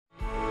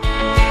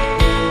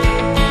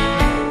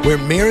where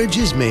marriage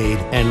is made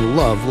and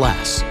love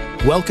lasts.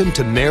 Welcome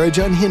to Marriage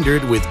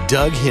Unhindered with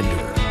Doug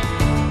Hinderer.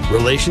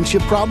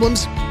 Relationship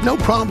problems? No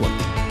problem.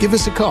 Give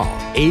us a call,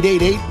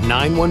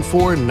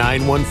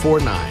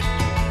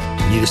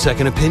 888-914-9149. Need a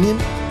second opinion?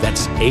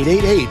 That's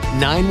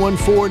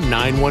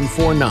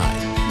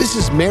 888-914-9149. This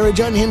is Marriage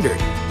Unhindered.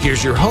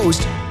 Here's your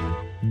host,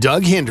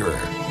 Doug Hinderer.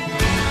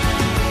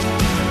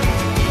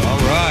 All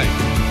right.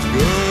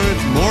 Good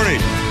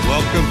morning.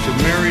 Welcome to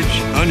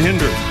Marriage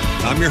Unhindered.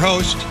 I'm your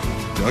host,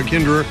 Doug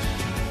Hinderer.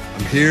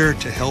 I'm here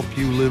to help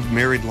you live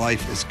married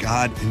life as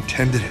God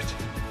intended it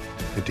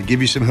and to give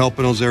you some help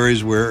in those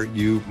areas where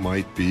you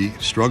might be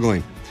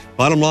struggling.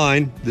 Bottom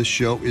line, this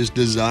show is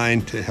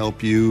designed to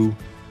help you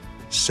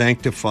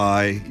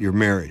sanctify your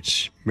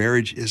marriage.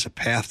 Marriage is a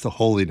path to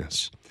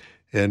holiness.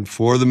 And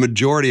for the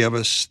majority of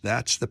us,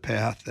 that's the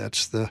path,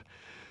 that's the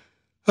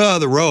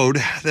road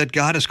that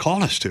God has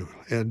called us to.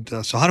 And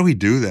so how do we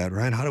do that,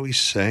 right? How do we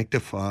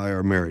sanctify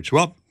our marriage?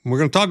 Well, we're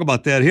going to talk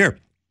about that here.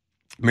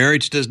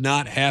 Marriage does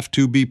not have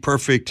to be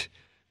perfect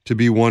to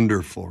be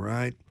wonderful,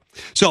 right?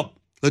 So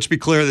let's be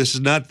clear, this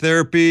is not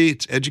therapy,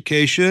 it's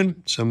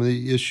education. Some of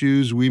the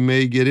issues we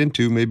may get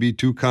into may be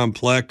too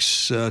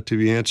complex to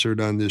be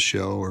answered on this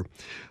show,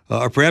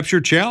 or perhaps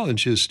your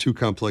challenge is too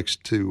complex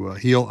to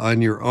heal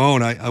on your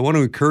own. I want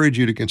to encourage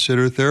you to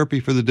consider therapy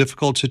for the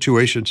difficult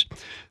situations.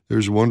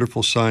 There's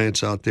wonderful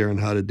science out there on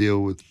how to deal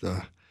with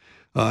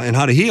and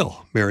how to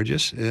heal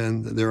marriages,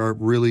 and there are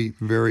really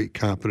very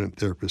competent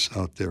therapists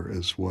out there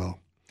as well.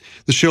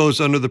 The show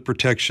is under the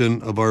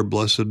protection of our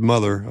Blessed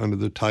Mother under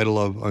the title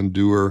of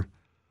Undoer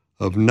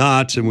of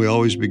Knots, and we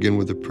always begin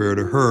with a prayer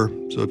to her.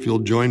 So if you'll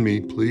join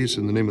me, please,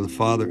 in the name of the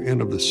Father, and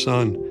of the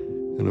Son,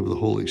 and of the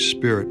Holy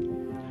Spirit.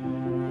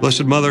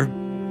 Blessed Mother,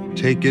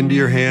 take into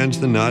your hands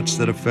the knots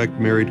that affect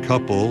married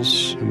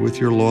couples, and with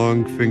your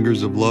long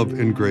fingers of love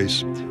and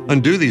grace,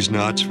 undo these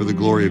knots for the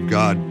glory of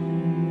God.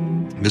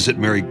 Visit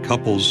married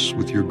couples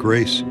with your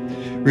grace.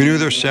 Renew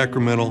their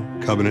sacramental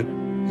covenant.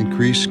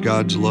 Increase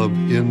God's love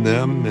in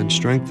them and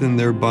strengthen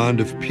their bond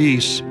of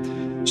peace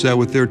so that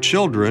with their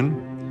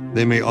children,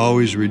 they may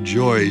always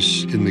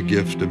rejoice in the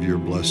gift of your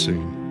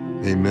blessing.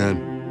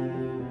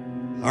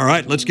 Amen. All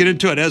right, let's get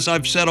into it. As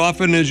I've said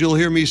often, as you'll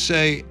hear me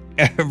say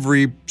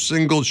every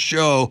single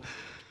show,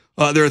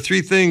 there are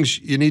three things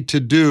you need to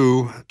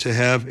do to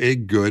have a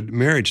good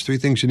marriage. Three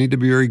things you need to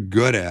be very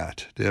good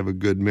at to have a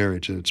good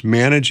marriage. And it's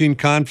managing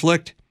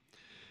conflict,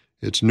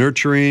 it's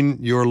nurturing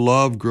your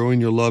love,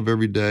 growing your love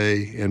every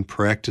day, and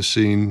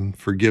practicing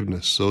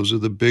forgiveness. Those are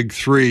the big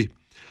three.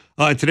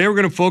 Today we're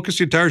going to focus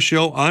the entire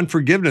show on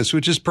forgiveness,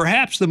 which is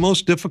perhaps the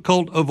most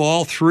difficult of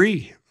all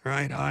three,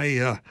 right?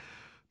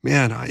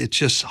 It's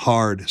just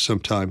hard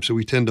sometimes. So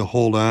we tend to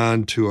hold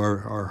on to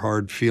our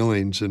hard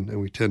feelings and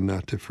we tend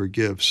not to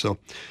forgive. So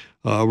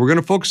we're going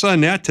to focus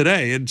on that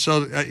today. And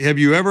so have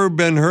you ever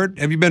been hurt?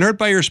 Have you been hurt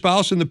by your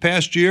spouse in the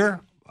past year?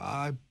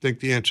 I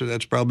think the answer to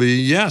that's probably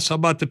yes. How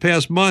about the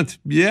past month?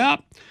 Yeah.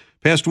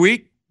 Past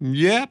week?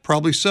 Yeah,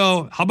 probably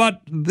so. How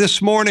about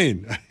this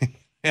morning?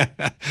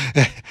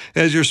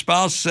 Has your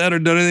spouse said or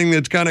done anything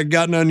that's kind of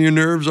gotten on your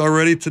nerves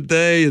already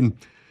today? And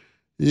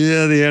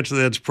yeah, the answer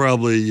to that's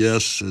probably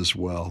yes as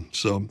well.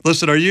 So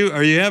listen, are you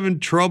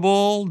having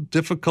trouble,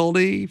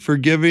 difficulty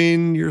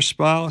forgiving your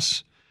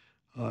spouse?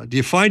 Do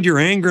you find your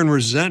anger and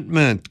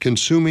resentment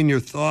consuming your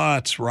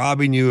thoughts,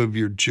 robbing you of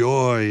your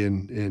joy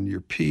and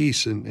your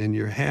peace and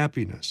your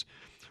happiness?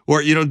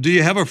 Or, do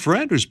you have a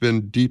friend who's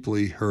been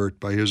deeply hurt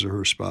by his or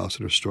her spouse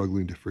and are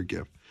struggling to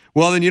forgive?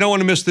 Well, then you don't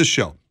want to miss this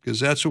show, because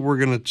that's what we're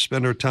going to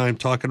spend our time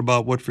talking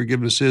about, what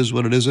forgiveness is,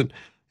 what it isn't,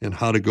 and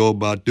how to go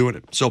about doing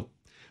it. So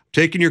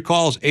taking your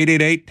calls,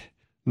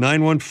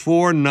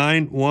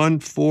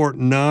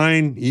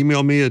 888-914-9149.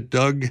 Email me at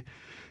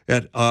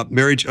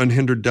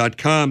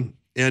doug@marriageunhindered.com.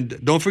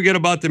 And don't forget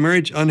about the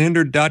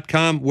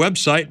marriageunhindered.com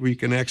website, where you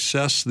can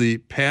access the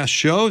past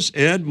shows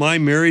and my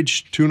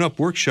marriage tune-up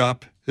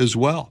workshop as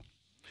well.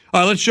 All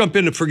right, let's jump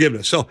into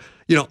forgiveness. So,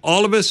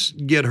 all of us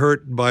get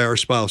hurt by our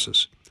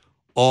spouses.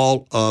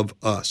 All of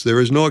us. There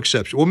is no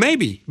exception. Well,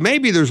 maybe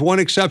there's one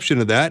exception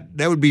to that.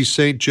 That would be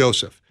St.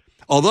 Joseph.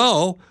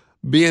 Although,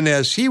 being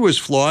as he was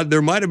flawed,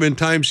 there might have been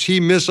times he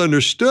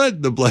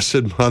misunderstood the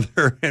Blessed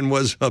Mother and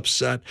was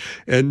upset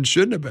and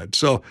shouldn't have been.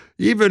 So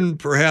even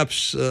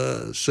perhaps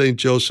St.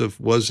 Joseph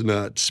was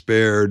not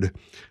spared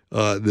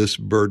this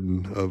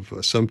burden of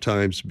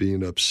sometimes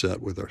being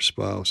upset with our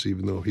spouse,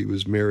 even though he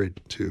was married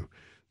to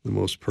the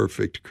most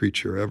perfect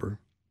creature ever.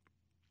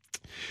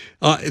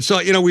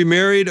 We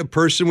married a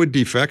person with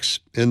defects,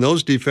 and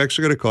those defects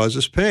are going to cause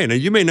us pain. Now,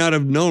 you may not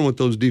have known what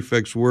those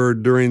defects were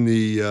during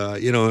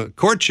the,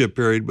 courtship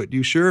period, but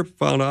you sure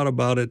found out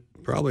about it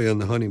probably on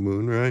the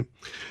honeymoon, right?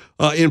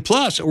 And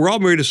plus, we're all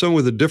married to someone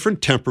with a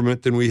different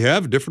temperament than we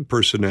have, different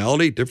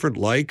personality, different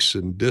likes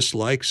and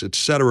dislikes,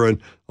 etc. And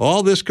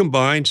all this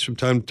combines from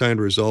time to time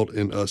to result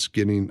in us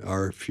getting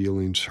our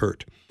feelings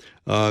hurt.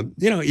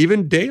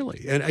 Even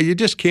daily. And you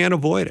just can't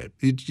avoid it.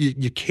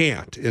 You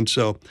can't. And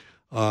so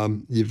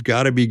You've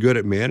got to be good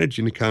at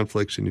managing the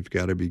conflicts, and you've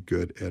got to be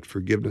good at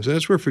forgiveness.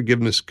 That's where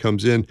forgiveness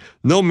comes in.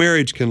 No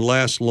marriage can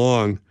last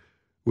long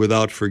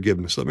without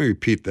forgiveness. Let me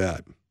repeat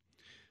that.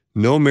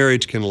 No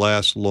marriage can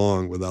last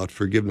long without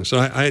forgiveness.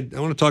 I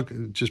want to talk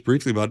just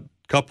briefly about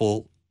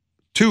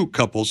two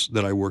couples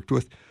that I worked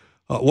with,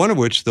 one of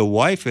which the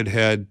wife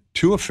had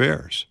 2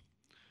 affairs,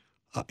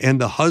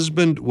 and the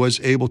husband was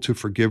able to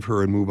forgive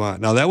her and move on.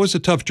 Now, that was a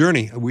tough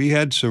journey. We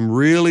had some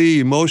really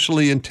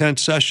emotionally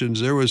intense sessions.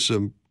 There was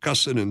some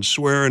cussing and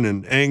swearing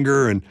and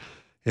anger, and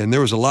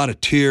there was a lot of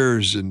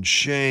tears and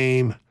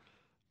shame,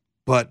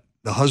 but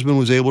the husband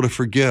was able to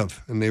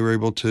forgive, and they were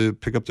able to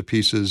pick up the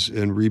pieces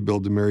and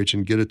rebuild the marriage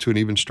and get it to an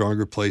even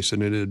stronger place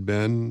than it had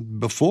been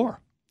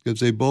before, because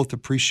they both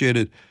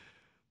appreciated,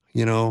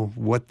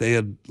 what they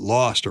had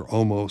lost or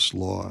almost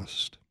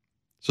lost.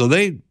 So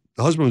the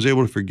husband was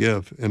able to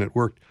forgive, and it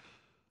worked.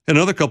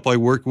 Another couple I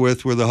worked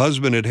with where the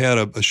husband had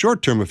a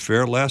short-term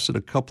affair, lasted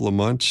a couple of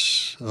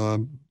months,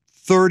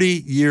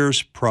 30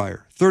 years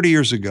prior. 30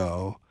 years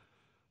ago,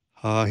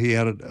 he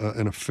had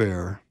an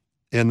affair,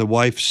 and the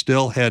wife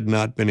still had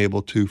not been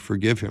able to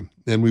forgive him.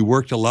 And we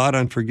worked a lot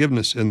on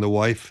forgiveness, and the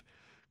wife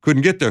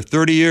couldn't get there.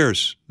 30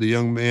 years, the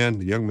old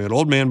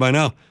man by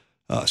now,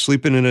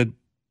 sleeping in a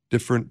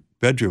different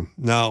bedroom.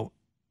 Now,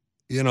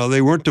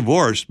 they weren't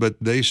divorced, but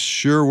they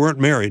sure weren't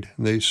married.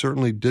 They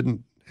certainly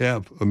didn't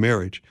have a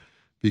marriage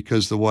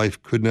because the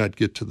wife could not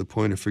get to the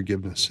point of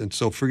forgiveness. And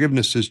so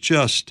forgiveness is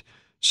just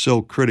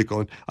so critical.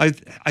 And I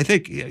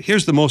think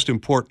here's the most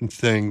important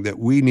thing that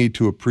we need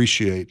to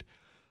appreciate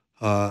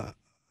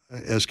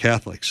as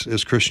Catholics,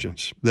 as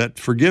Christians, that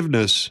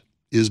forgiveness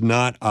is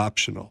not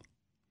optional.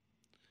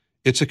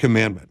 It's a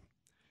commandment.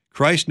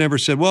 Christ never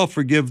said, well,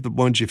 forgive the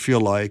ones you feel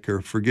like,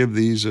 or forgive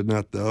these and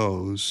not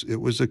those.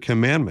 It was a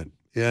commandment.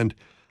 And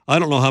I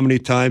don't know how many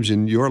times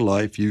in your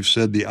life you've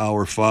said the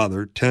Our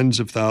Father, tens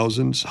of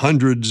thousands,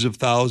 hundreds of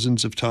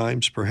thousands of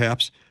times,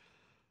 perhaps.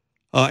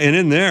 And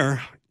in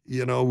there,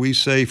 we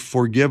say,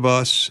 forgive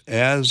us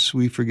as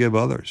we forgive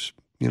others.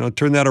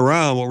 Turn that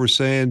around. What we're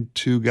saying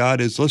to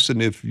God is, listen,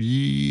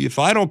 if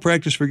I don't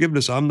practice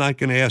forgiveness, I'm not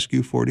going to ask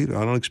you for it either.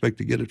 I don't expect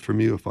to get it from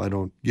you if I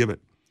don't give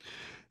it.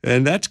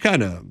 And that's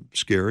kind of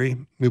scary.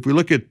 If we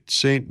look at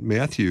St.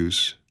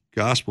 Matthew's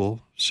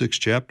Gospel, 6th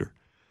chapter,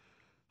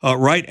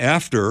 right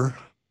after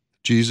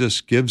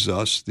Jesus gives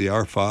us the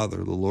Our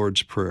Father, the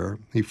Lord's Prayer,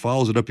 he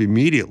follows it up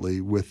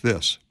immediately with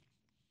this.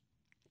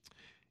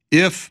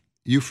 If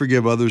you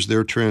forgive others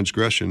their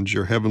transgressions,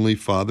 your heavenly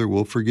Father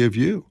will forgive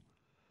you.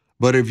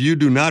 But if you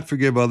do not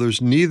forgive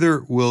others,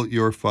 neither will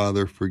your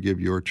Father forgive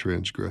your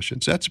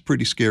transgressions. That's a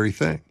pretty scary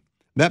thing.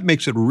 That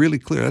makes it really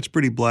clear. That's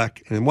pretty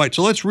black and white.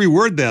 So let's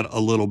reword that a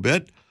little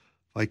bit.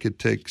 If I could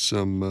take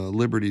some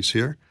liberties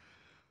here.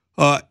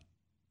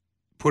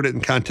 Put it in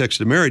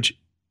context of marriage.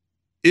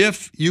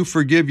 If you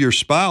forgive your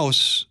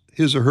spouse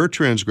his or her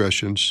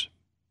transgressions,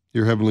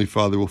 your heavenly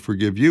Father will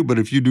forgive you. But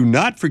if you do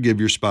not forgive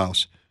your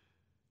spouse,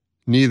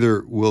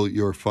 neither will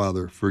your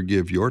Father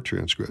forgive your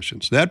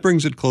transgressions. That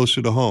brings it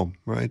closer to home,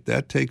 right?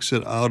 That takes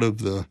it out of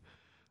the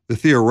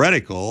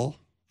theoretical,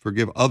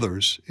 forgive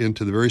others,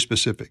 into the very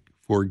specific,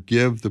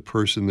 forgive the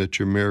person that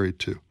you're married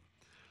to.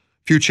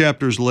 A few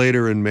chapters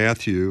later in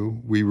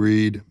Matthew, we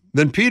read,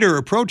 Then Peter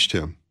approached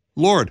him,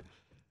 Lord,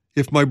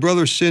 if my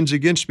brother sins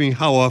against me,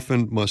 how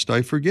often must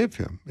I forgive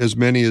him? As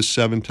many as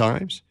 7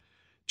 times?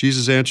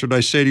 Jesus answered, I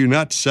say to you,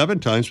 not 7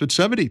 times, but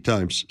 70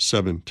 times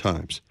 7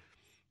 times.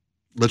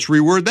 Let's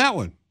reword that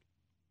one.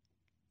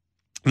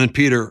 And then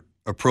Peter,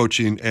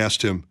 approaching,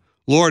 asked him,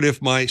 Lord,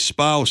 if my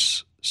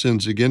spouse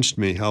sins against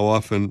me, how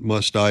often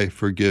must I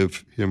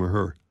forgive him or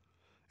her?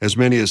 As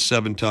many as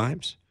 7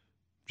 times?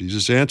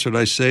 Jesus answered,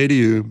 I say to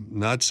you,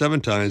 not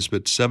 7 times,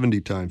 but 70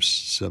 times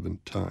 7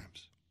 times.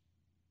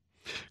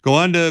 Go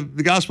on to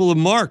the Gospel of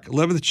Mark,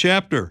 11th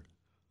chapter.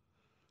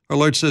 Our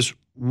Lord says,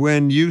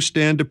 when you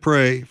stand to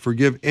pray,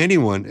 forgive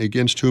anyone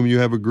against whom you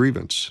have a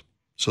grievance,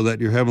 so that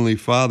your heavenly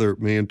Father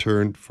may in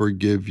turn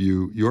forgive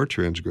you your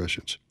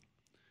transgressions.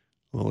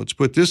 Well, let's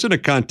put this in a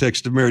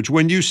context of marriage.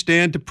 When you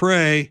stand to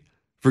pray,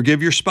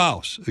 forgive your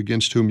spouse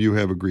against whom you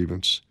have a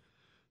grievance,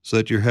 so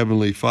that your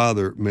heavenly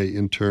Father may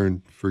in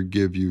turn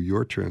forgive you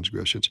your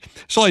transgressions.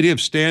 This whole idea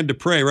of stand to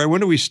pray, right?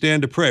 When do we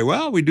stand to pray?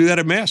 Well, we do that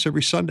at Mass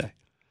every Sunday.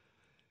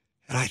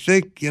 And I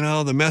think,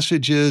 the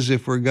message is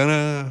if we're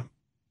gonna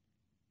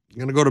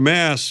go to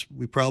Mass,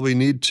 we probably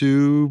need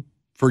to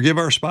forgive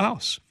our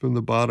spouse from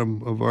the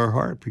bottom of our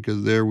heart,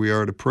 because there we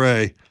are to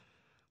pray,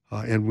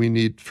 and we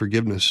need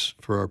forgiveness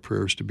for our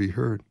prayers to be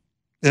heard.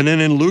 And then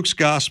in Luke's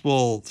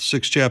Gospel,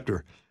 6th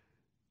chapter,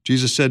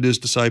 Jesus said to his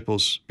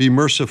disciples, be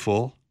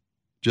merciful,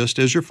 just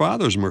as your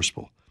Father is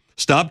merciful.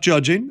 Stop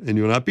judging, and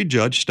you will not be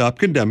judged. Stop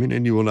condemning,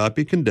 and you will not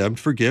be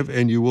condemned. Forgive,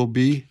 and you will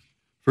be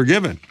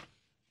forgiven.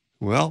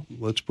 Well,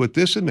 let's put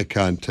this in the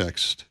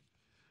context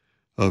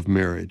of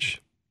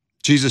marriage.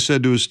 Jesus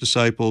said to his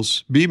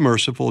disciples, be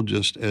merciful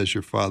just as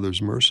your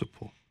Father's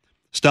merciful.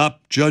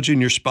 Stop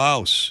judging your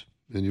spouse,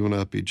 and you will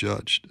not be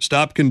judged.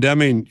 Stop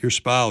condemning your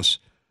spouse,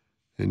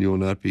 and you will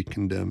not be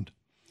condemned.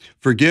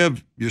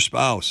 Forgive your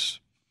spouse,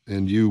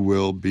 and you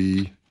will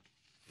be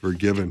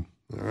forgiven.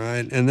 All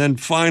right. And then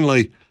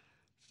finally,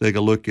 take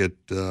a look at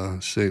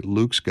St.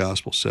 Luke's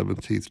Gospel,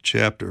 17th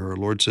chapter. Our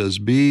Lord says,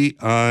 be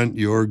on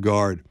your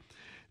guard.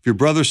 If your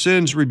brother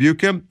sins,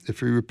 rebuke him. If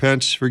he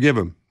repents, forgive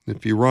him.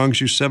 If he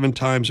wrongs you 7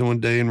 times in one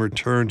day and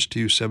returns to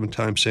you 7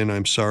 times saying,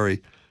 I'm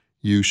sorry,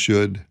 you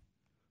should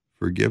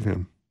forgive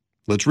him.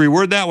 Let's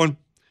reword that one.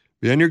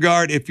 Be on your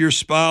guard. If your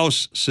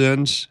spouse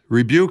sins,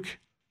 rebuke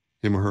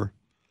him or her.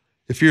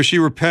 If he or she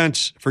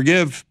repents,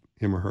 forgive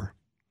him or her.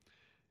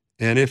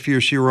 And if he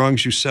or she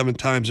wrongs you 7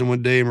 times in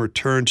one day and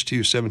returns to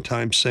you 7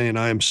 times saying,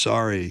 I am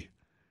sorry,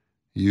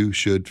 you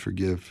should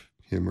forgive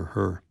him or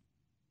her.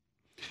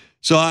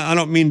 So I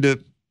don't mean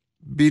to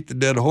beat the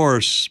dead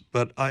horse,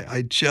 but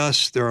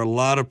there are a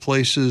lot of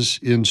places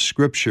in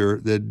Scripture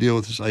that deal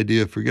with this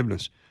idea of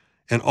forgiveness,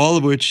 and all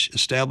of which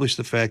establish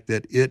the fact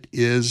that it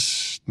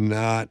is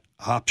not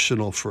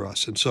optional for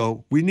us. And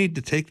so we need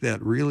to take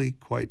that really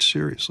quite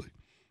seriously.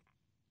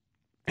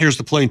 Here's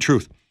the plain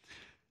truth.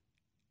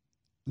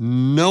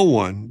 No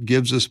one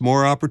gives us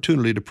more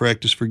opportunity to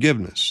practice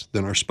forgiveness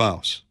than our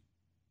spouse.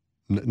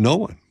 No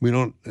one. We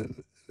don't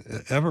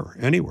ever,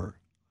 anywhere.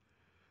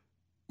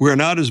 We're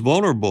not as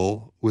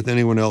vulnerable with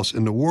anyone else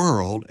in the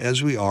world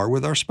as we are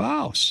with our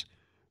spouse.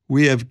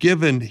 We have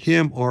given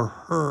him or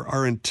her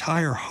our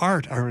entire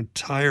heart, our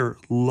entire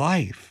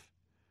life.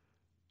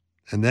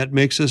 And that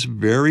makes us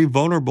very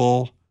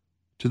vulnerable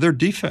to their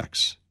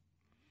defects.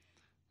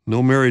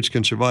 No marriage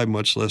can survive,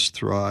 much less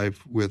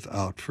thrive,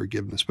 without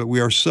forgiveness. But we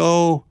are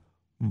so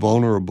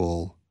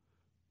vulnerable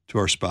to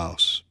our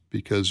spouse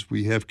because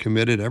we have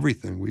committed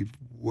everything.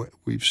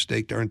 We've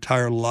staked our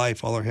entire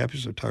life, all our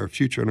happiness, our entire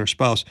future on our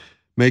spouse.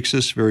 Makes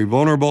us very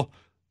vulnerable.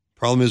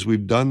 Problem is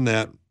we've done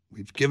that.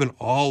 We've given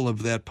all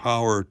of that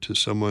power to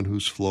someone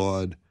who's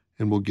flawed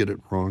and will get it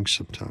wrong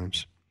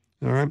sometimes.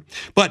 All right?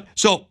 But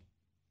so,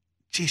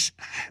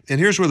 and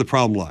here's where the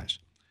problem lies.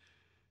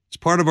 It's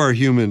part of our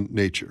human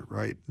nature,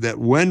 right? That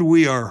when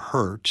we are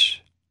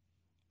hurt,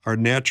 our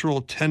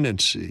natural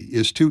tendency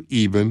is to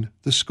even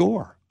the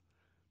score,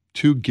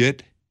 to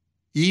get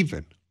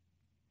even.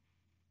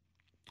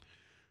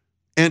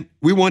 And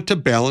we want to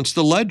balance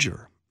the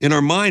ledger. In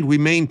our mind, we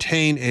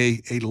maintain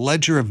a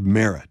ledger of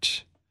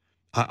merit.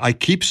 I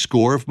keep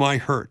score of my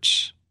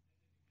hurts.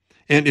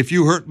 And if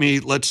you hurt me,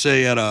 let's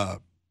say at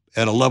a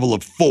level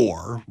of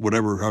 4,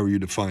 however you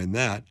define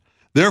that,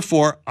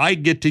 therefore, I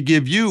get to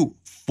give you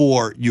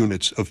 4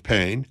 units of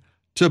pain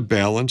to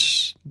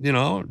balance,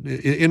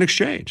 in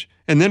exchange.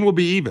 And then we'll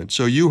be even.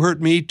 So you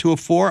hurt me to a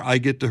 4, I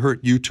get to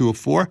hurt you to a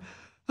 4.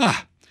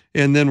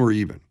 And then we're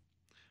even.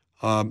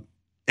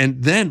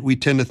 And then we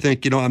tend to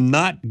think, I'm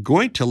not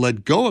going to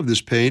let go of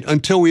this pain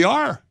until we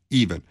are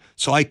even.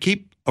 So I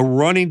keep a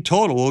running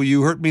total. Well,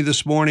 you hurt me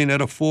this morning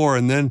at a 4,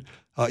 and then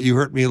you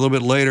hurt me a little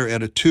bit later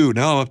at a 2.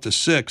 Now I'm up to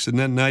 6, and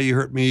then now you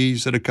hurt me, you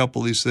said a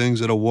couple of these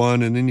things at a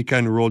 1, and then you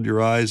kind of rolled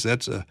your eyes.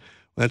 That's a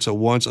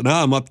 1. So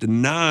now I'm up to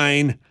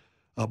 9.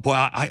 Boy,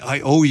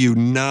 I owe you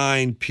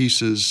 9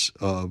 pieces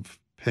of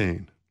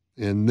pain.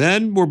 And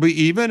then we'll be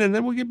even, and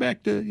then we'll get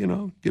back to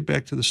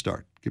the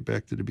start, get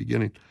back to the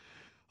beginning.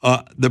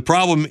 One of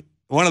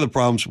the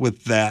problems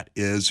with that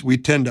is we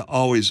tend to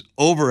always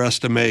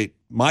overestimate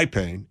my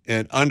pain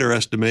and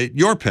underestimate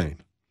your pain.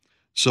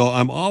 So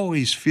I'm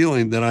always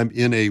feeling that I'm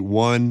in a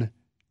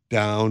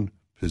one-down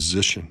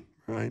position,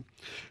 right?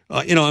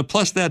 And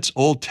plus that's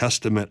Old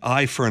Testament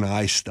eye for an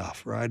eye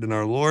stuff, right? And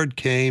our Lord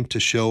came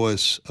to show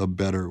us a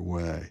better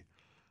way.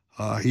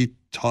 He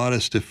taught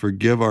us to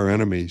forgive our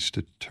enemies,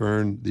 to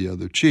turn the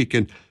other cheek.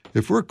 And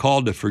if we're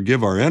called to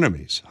forgive our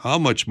enemies, how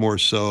much more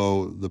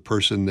so the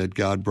person that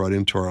God brought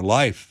into our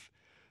life,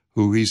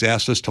 who he's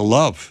asked us to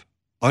love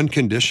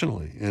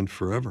unconditionally and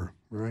forever,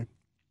 right?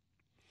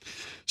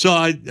 So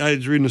I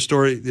was reading a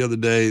story the other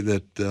day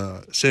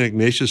that St.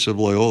 Ignatius of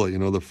Loyola,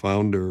 the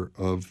founder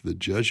of the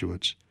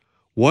Jesuits,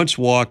 once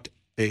walked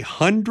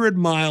 100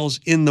 miles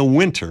in the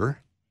winter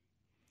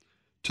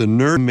to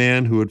nurse a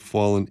man who had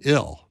fallen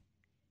ill.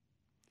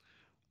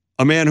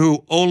 A man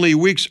who only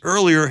weeks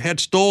earlier had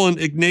stolen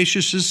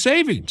Ignatius's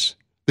savings.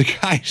 The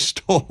guy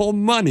stole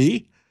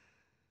money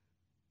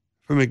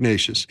from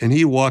Ignatius, and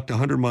he walked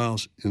 100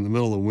 miles in the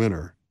middle of the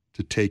winter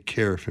to take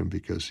care of him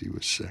because he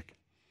was sick.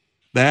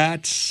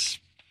 That's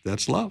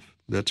love.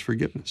 That's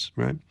forgiveness,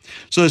 right?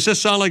 So does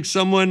this sound like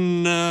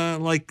someone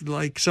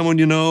like someone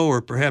you know,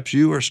 or perhaps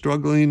you are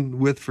struggling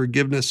with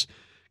forgiveness?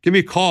 Give me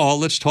a call.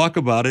 Let's talk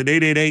about it.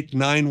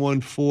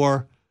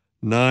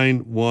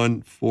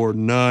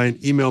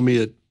 888-914-9149. Email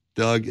me at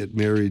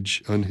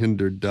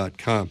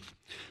doug@marriageunhindered.com.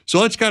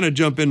 So let's kind of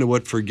jump into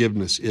what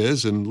forgiveness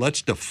is, and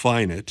let's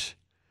define it.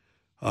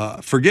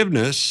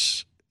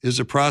 Forgiveness is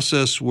a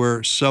process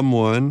where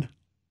someone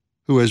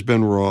who has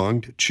been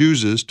wronged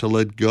chooses to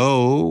let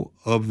go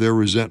of their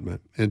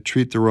resentment and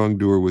treat the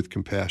wrongdoer with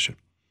compassion.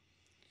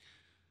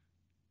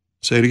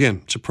 Say it again.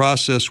 It's a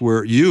process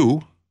where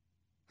you,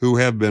 who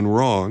have been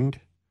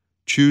wronged,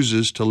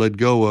 chooses to let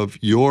go of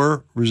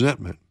your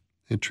resentment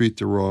and treat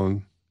the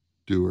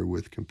wrongdoer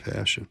with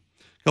compassion.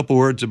 A couple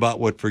words about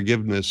what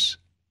forgiveness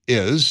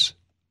is.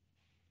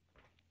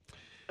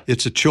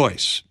 It's a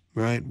choice,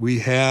 right? We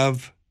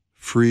have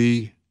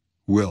free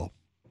will.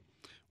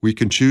 We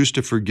can choose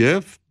to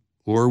forgive,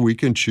 or we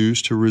can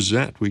choose to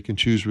resent. We can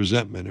choose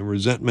resentment, and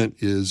resentment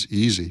is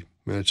easy.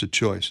 Right? It's a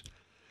choice.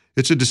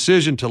 It's a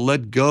decision to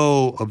let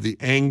go of the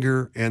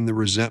anger and the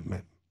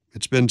resentment.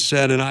 It's been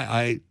said, and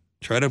I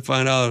try to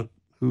find out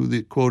who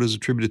the quote is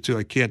attributed to.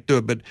 I can't do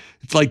it, but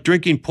it's like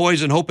drinking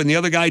poison hoping the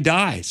other guy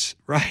dies,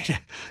 right?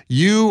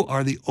 You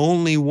are the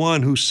only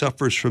one who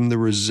suffers from the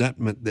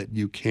resentment that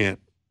you can't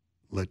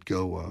let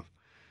go of.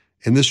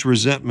 And this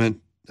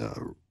resentment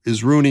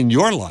is ruining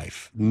your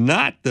life,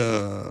 not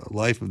the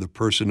life of the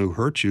person who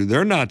hurt you.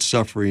 They're not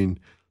suffering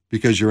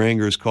because your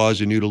anger is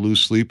causing you to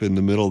lose sleep in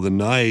the middle of the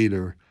night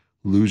or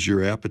lose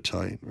your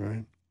appetite,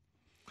 right?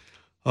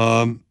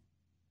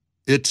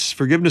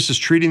 Forgiveness is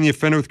treating the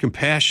offender with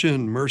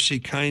compassion, mercy,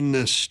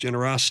 kindness,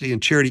 generosity,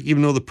 and charity,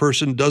 even though the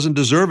person doesn't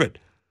deserve it.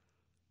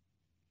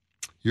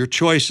 Your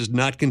choice is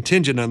not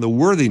contingent on the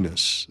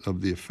worthiness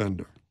of the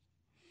offender.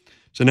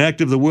 It's an act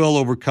of the will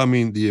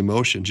overcoming the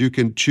emotions. You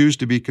can choose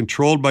to be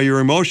controlled by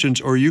your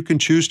emotions, or you can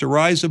choose to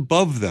rise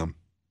above them.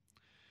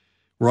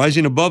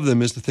 Rising above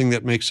them is the thing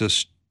that makes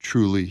us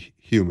truly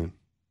human.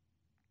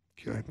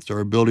 Okay, it's our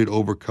ability to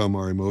overcome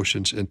our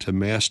emotions and to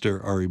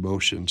master our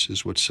emotions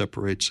is what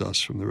separates us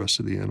from the rest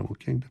of the animal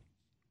kingdom.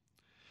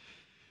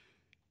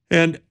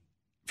 And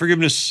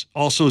forgiveness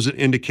also is an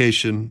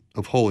indication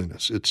of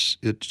holiness.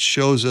 It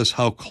shows us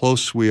how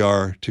close we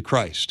are to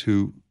Christ,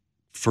 who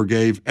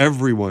forgave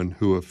everyone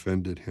who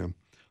offended him,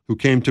 who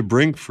came to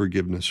bring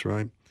forgiveness,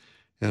 right?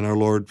 And our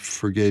Lord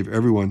forgave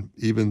everyone,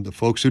 even the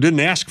folks who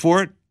didn't ask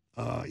for it,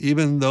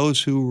 even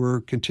those who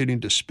were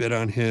continuing to spit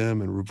on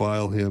him and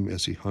revile him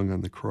as he hung on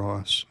the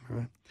cross,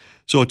 right?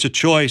 So it's a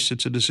choice.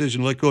 It's a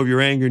decision. Let go of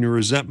your anger and your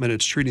resentment.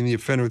 It's treating the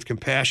offender with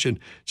compassion.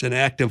 It's an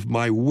act of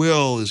my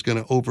will is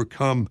going to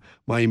overcome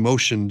my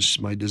emotions,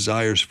 my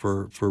desires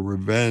for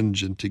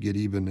revenge and to get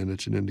even, and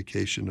it's an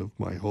indication of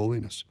my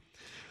holiness.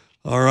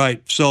 All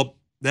right, so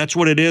that's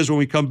what it is. When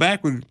we come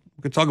back, we're going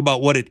to talk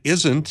about what it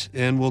isn't,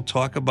 and we'll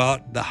talk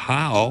about the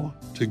how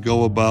to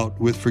go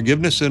about with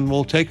forgiveness, and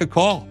we'll take a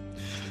call.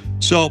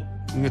 So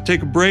I'm going to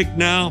take a break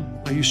now.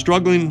 Are you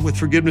struggling with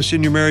forgiveness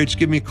in your marriage?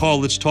 Give me a call.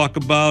 Let's talk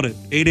about it.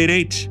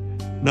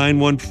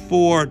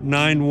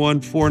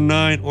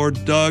 888-914-9149 or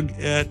Doug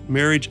at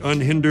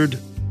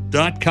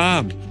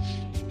marriageunhindered.com.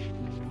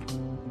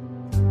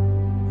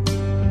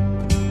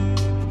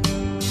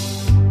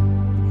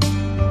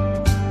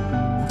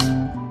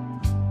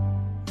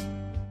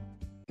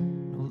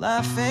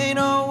 Life ain't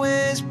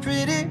always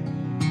pretty,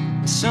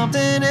 it's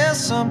something else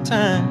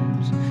sometimes.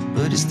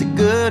 But it's the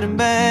good and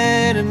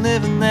bad and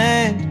living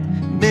that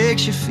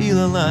makes you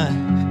feel alive.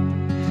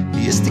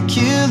 It's the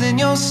killing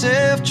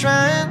yourself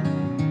trying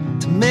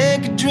to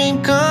make a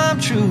dream come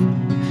true.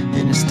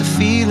 And it's the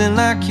feeling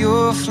like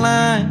you're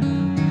flying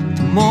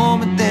the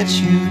moment that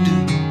you do.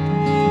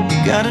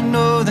 You gotta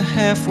know the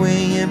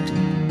halfway empty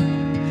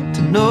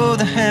to know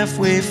the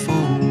halfway full.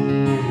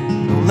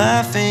 No,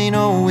 life ain't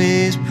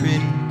always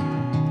pretty,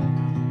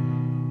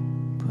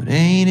 but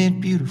ain't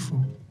it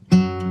beautiful?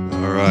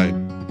 All right.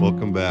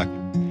 Welcome back.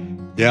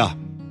 Yeah,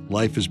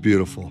 life is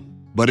beautiful,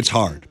 but it's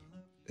hard.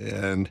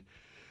 And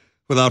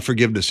without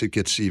forgiveness, it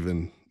gets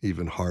even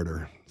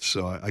harder.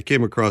 So I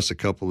came across a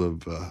couple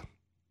of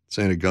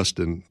St.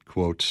 Augustine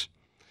quotes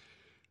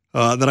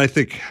that I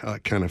think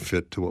kind of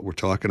fit to what we're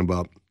talking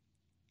about.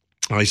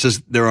 He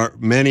says, there are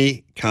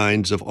many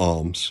kinds of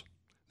alms,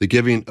 the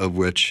giving of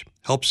which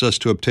helps us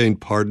to obtain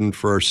pardon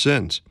for our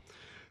sins.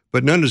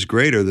 But none is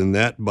greater than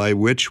that by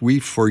which we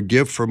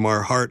forgive from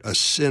our heart a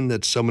sin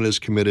that someone has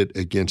committed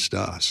against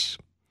us.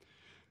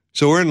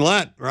 So we're in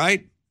Lent,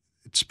 right?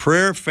 It's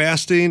prayer,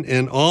 fasting,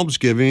 and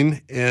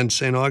almsgiving. And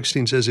St.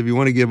 Augustine says, if you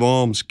want to give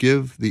alms,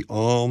 give the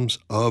alms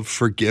of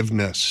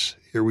forgiveness.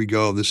 Here we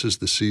go. This is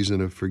the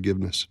season of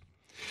forgiveness.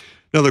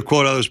 Another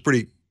quote I was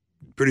pretty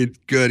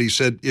good. He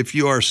said, if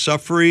you are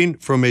suffering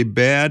from a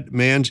bad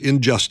man's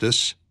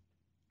injustice,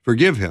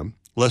 forgive him,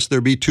 lest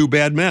there be two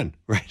bad men,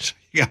 right?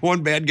 You got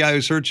one bad guy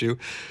who's hurt you.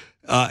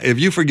 If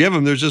you forgive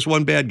him, there's just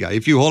one bad guy.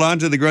 If you hold on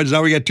to the grudge,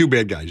 now we got two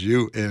bad guys,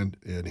 you and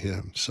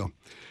him. So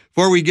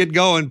before we get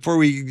going, before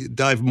we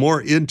dive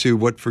more into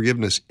what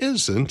forgiveness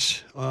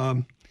isn't,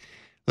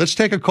 let's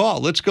take a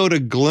call. Let's go to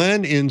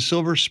Glen in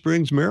Silver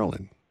Springs,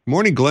 Maryland.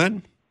 Morning,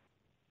 Glen.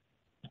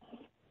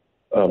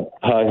 Hi,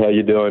 how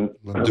you doing?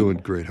 I'm doing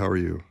great. How are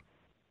you?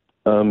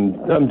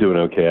 I'm doing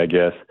okay, I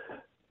guess.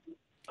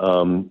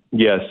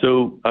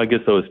 So I guess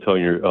I was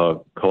telling your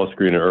call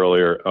screener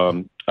earlier.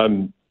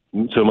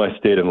 So my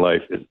state in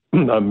life is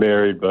I'm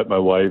married, but my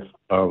wife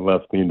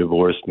left me and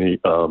divorced me.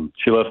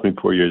 She left me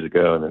 4 years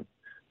ago, and I've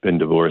been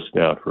divorced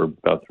now for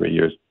about 3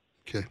 years.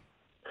 Okay.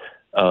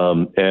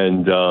 I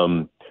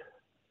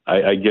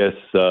guess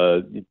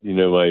I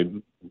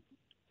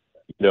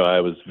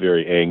was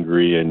very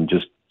angry and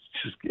just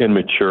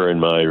immature in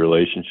my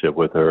relationship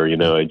with her.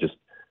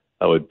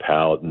 I would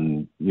pout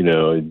and,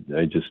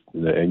 I just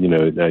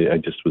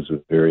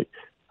was very,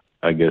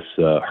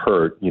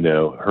 hurt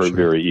Sure.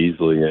 very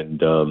easily.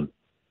 And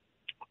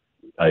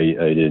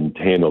I didn't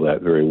handle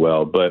that very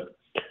well. But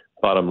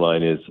bottom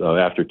line is,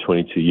 after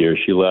 22 years,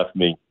 she left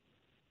me,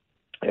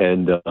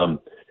 and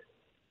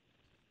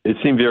it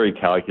seemed very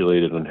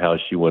calculated on how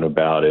she went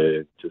about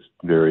it, just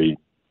very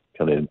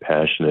kind of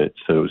impassionate,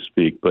 so to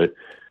speak. But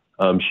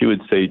she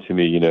would say to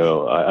me,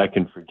 I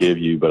can forgive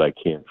you, but I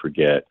can't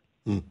forget.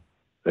 Mm.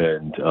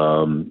 And,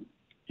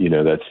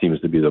 that seems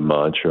to be the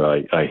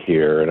mantra I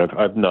hear. And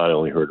I've not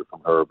only heard it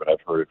from her, but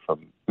I've heard it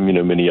from,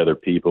 many other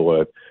people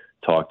I've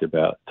talked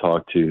to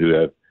who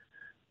have,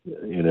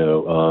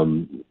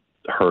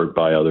 hurt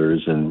by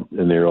others. And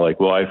they're like,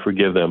 well, I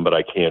forgive them, but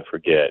I can't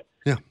forget.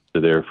 Yeah.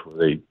 So therefore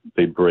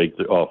they break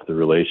off the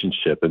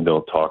relationship and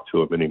don't talk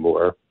to them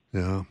anymore.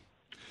 Yeah.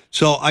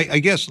 So I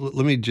guess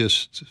let me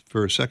just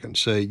for a second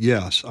say,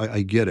 yes,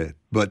 I get it,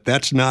 but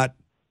that's not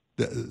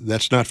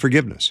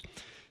forgiveness.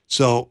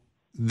 So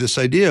this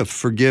idea of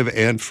forgive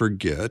and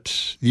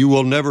forget, you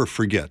will never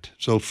forget.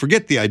 So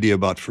forget the idea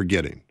about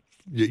forgetting.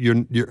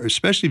 You're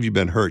especially if you've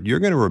been hurt, you're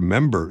going to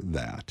remember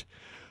that.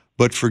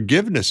 But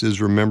forgiveness is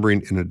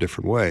remembering in a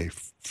different way.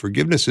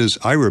 Forgiveness is,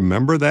 I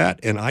remember that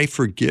and I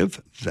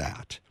forgive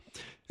that.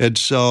 And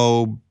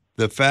so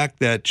the fact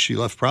that she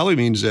left probably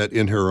means that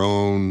in her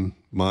own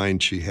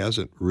mind, she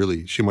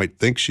might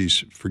think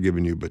she's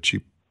forgiven you, but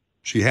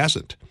she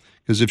hasn't.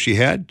 Because if she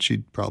had,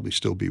 she'd probably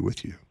still be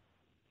with you.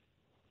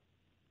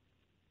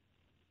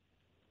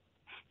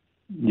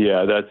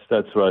 Yeah,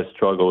 that's what I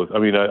struggle with. I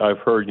mean, I've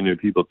heard,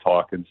 people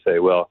talk and say,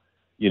 well,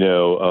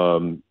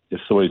 if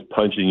somebody's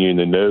punching you in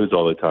the nose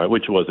all the time,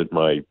 which wasn't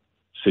my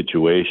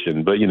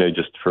situation, but,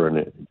 just for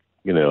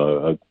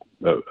a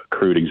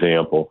crude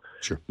example,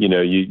 sure.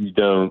 You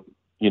don't,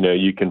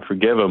 you can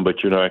forgive them,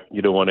 but you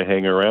don't want to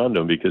hang around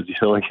them because you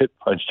don't want to get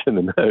punched in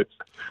the nose.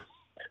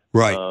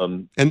 Right.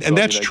 And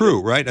that's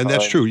true, right? And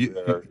that's true.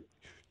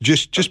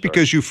 Just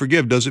because you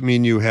forgive doesn't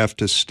mean you have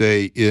to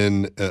stay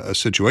in a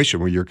situation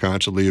where you're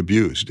constantly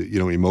abused,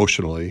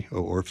 emotionally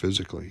or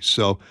physically.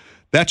 So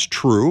that's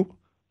true.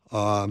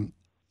 And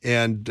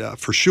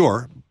for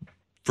sure,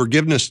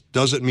 forgiveness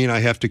doesn't mean I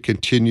have to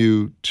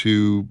continue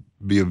to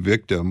be a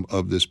victim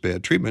of this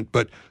bad treatment.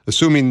 But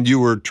assuming you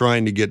were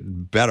trying to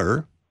get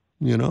better,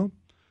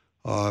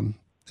 and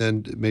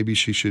maybe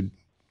she should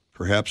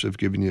perhaps have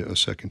given you a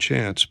second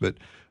chance. But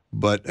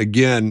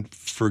again,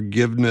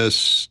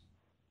 forgiveness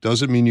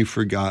doesn't mean you've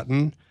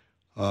forgotten,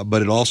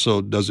 but it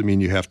also doesn't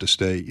mean you have to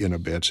stay in a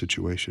bad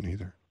situation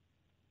either.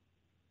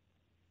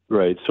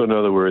 Right. So in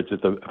other words,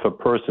 if a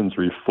person's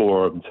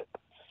reformed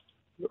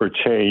or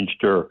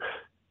changed or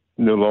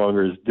no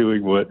longer is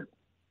doing what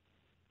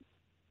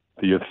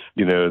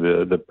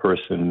the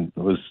person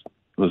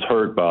was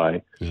hurt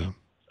by, yeah.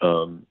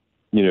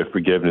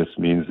 Forgiveness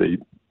means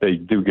they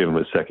do give them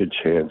a second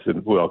chance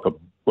and welcome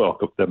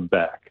them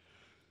back.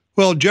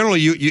 Well, generally,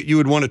 you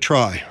would want to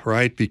try,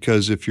 right?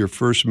 Because if your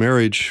first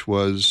marriage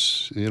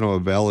was, a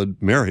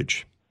valid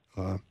marriage,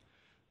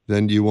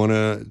 then you want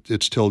to,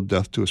 it's till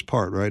death do us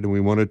part, right? And we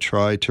want to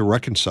try to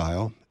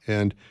reconcile.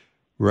 And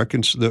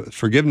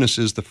forgiveness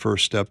is the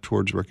first step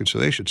towards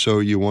reconciliation. So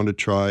you want to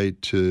try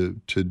to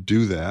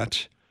do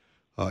that,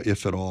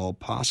 if at all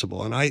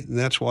possible. And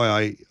that's why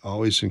I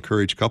always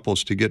encourage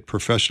couples to get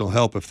professional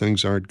help if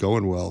things aren't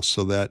going well,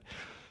 so that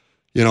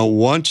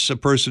once a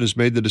person has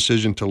made the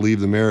decision to leave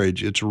the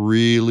marriage, it's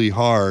really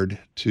hard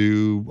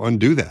to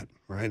undo that,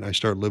 right? And I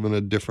start living a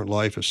different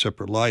life, a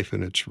separate life,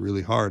 and it's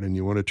really hard. And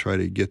you want to try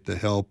to get the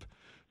help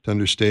to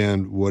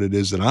understand what it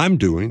is that I'm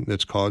doing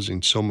that's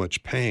causing so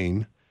much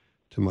pain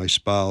to my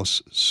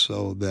spouse,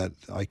 so that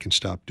I can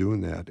stop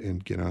doing that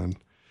and get on,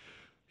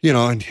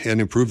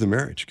 and improve the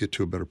marriage, get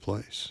to a better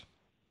place.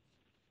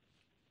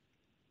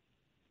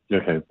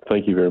 Okay.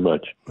 Thank you very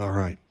much. All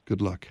right.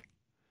 Good luck.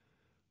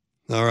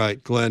 All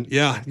right, Glenn.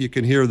 Yeah, you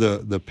can hear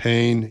the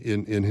pain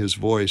in his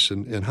voice.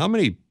 And how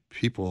many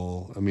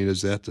people,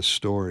 is that the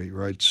story,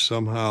 right?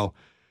 Somehow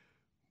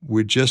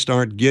we just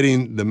aren't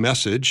getting the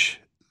message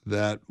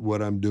that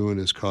what I'm doing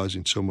is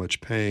causing so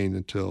much pain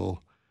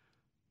until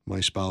my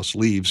spouse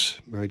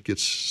leaves, right?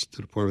 Gets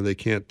to the point where they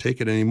can't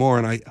take it anymore.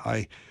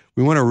 And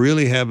we want to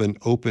really have an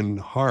open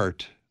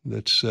heart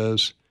that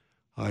says,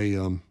 I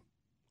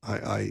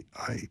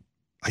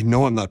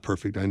know I'm not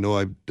perfect. I know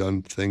I've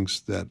done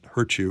things that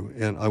hurt you,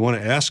 and I want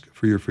to ask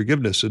for your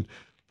forgiveness. And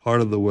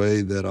part of the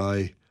way that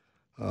I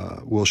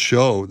will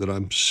show that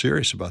I'm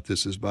serious about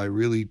this is by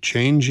really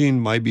changing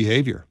my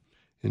behavior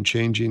and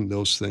changing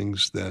those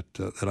things that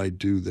I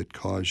do that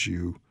cause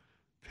you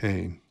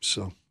pain.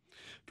 So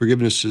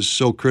forgiveness is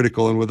so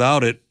critical, and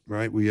without it,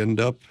 right, we end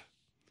up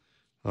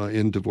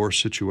in divorce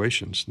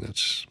situations. And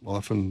that's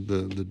often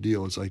the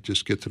deal, is I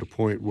just get to the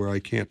point where I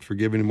can't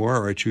forgive anymore,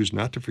 or I choose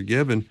not to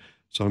forgive, and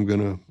so I'm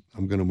gonna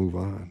move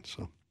on.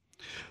 So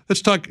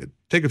let's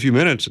take a few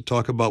minutes and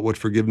talk about what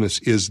forgiveness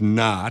is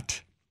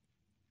not.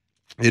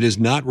 It is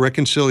not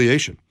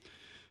reconciliation.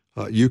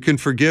 You can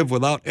forgive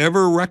without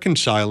ever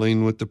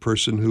reconciling with the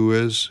person who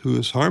has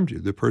harmed you.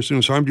 The person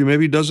who's harmed you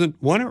maybe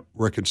doesn't want to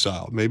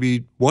reconcile,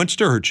 maybe wants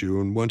to hurt you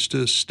and wants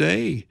to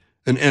stay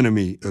an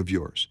enemy of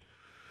yours.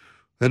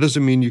 That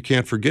doesn't mean you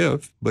can't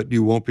forgive, but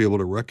you won't be able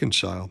to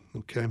reconcile,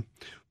 okay?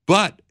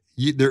 But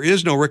there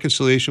is no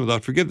reconciliation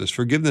without forgiveness.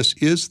 Forgiveness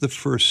is the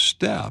first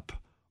step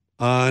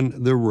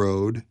on the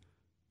road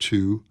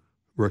to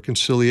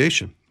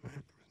reconciliation.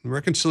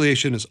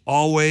 Reconciliation is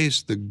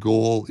always the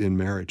goal in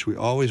marriage. We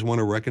always want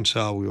to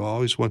reconcile. We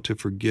always want to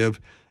forgive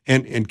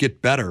and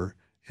get better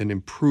and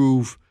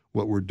improve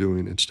what we're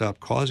doing and stop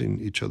causing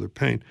each other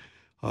pain.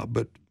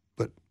 But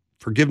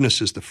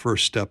forgiveness is the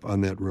first step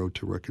on that road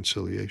to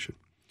reconciliation.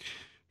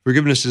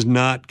 Forgiveness is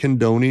not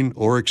condoning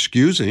or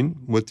excusing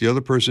what the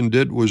other person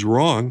did was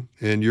wrong,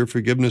 and your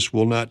forgiveness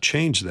will not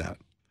change that.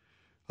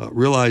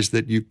 Realize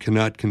that you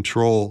cannot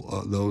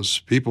control those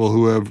people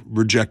who have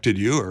rejected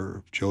you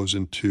or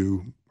chosen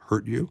to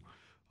hurt you.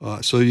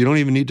 So you don't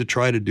even need to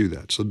try to do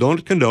that. So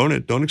don't condone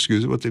it. Don't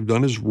excuse it. What they've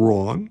done is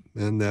wrong,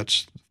 and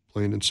that's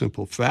plain and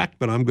simple fact,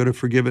 but I'm going to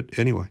forgive it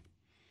anyway.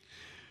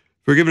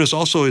 Forgiveness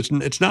also,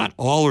 it's not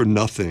all or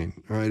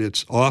nothing, right?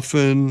 It's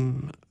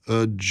often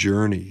a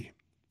journey.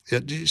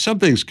 Some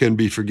things can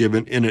be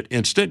forgiven in an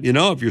instant.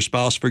 If your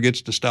spouse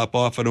forgets to stop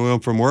off on the way home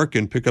from work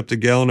and pick up the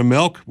gallon of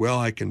milk, well,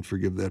 I can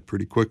forgive that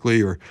pretty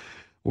quickly.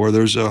 Or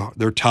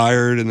they're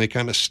tired and they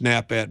kind of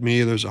snap at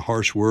me. There's a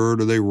harsh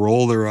word, or they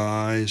roll their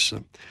eyes.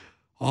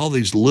 All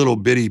these little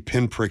bitty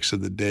pinpricks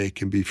of the day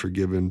can be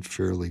forgiven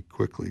fairly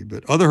quickly.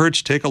 But other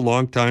hurts take a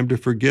long time to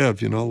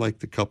forgive, like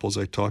the couples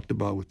I talked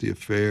about with the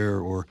affair,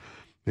 or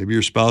maybe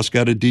your spouse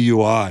got a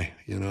DUI,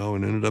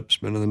 and ended up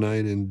spending the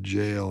night in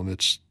jail,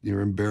 and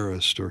you're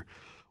embarrassed,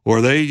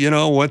 or they,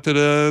 went to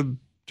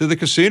the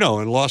casino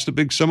and lost a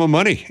big sum of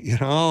money.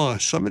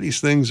 Some of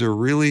these things are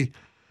really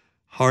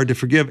hard to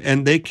forgive,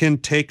 and they can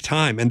take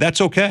time, and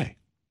that's okay.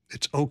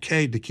 It's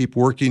okay to keep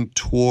working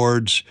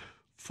towards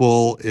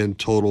full and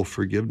total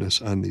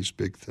forgiveness on these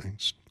big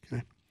things.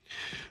 Okay.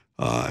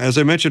 As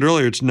I mentioned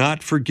earlier, it's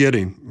not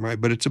forgetting,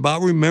 right? But it's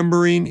about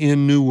remembering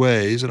in new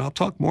ways, and I'll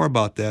talk more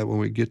about that when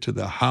we get to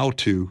the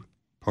how-to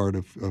part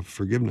of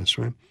forgiveness,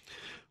 right?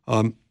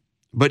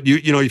 But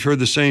you've heard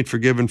the saying,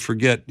 forgive and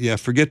forget. Yeah,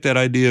 forget that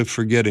idea of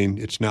forgetting.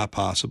 It's not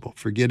possible.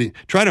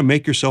 Try to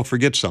make yourself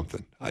forget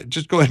something.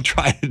 Just go ahead and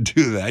try to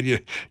do that.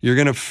 You're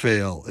going to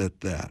fail at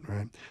that,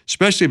 right?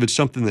 Especially if it's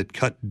something that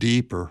cut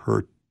deep or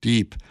hurt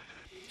deep.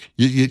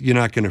 You're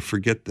not going to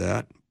forget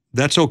that.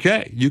 That's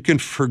okay. You can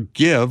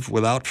forgive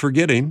without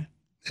forgetting,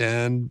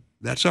 and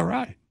that's all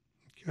right.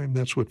 Okay?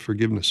 That's what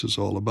forgiveness is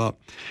all about.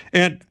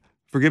 And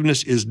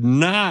forgiveness is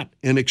not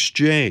an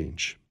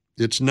exchange.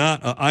 It's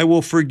not, I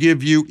will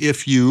forgive you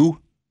if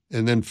you,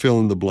 and then fill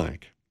in the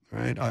blank,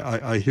 right?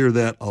 I hear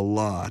that a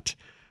lot.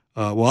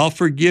 Well, I'll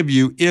forgive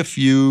you if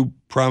you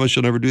promise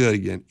you'll never do that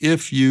again.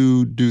 If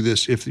you do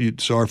this,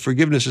 so our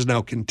forgiveness is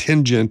now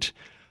contingent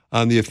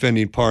on the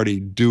offending party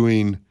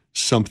doing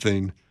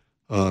something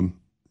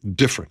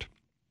different.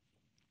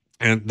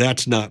 And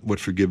that's not what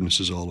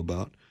forgiveness is all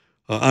about.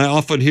 I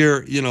often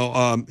hear,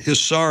 his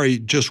sorry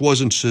just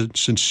wasn't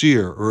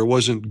sincere, or it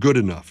wasn't good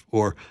enough,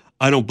 or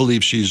I don't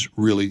believe she's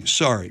really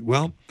sorry.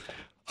 Well,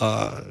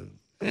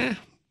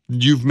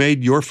 you've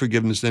made your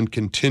forgiveness then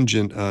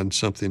contingent on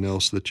something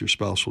else that your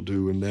spouse will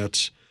do, and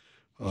that's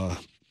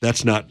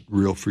not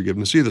real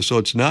forgiveness either. So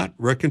it's not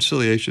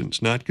reconciliation.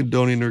 It's not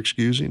condoning or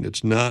excusing.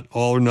 It's not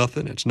all or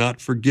nothing. It's not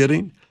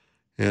forgetting.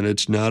 And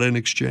it's not an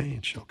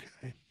exchange,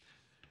 okay?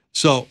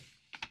 So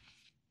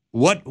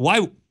what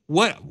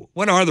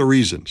are the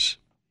reasons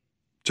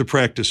to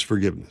practice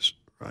forgiveness,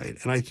 right?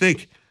 And I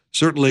think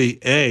certainly,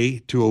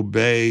 to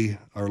obey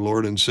our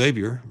Lord and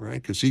Savior,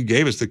 right? Because he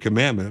gave us the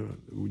commandment,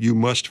 you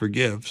must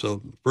forgive.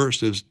 So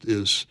first is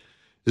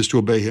to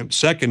obey him.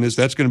 Second is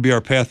that's going to be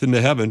our path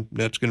into heaven.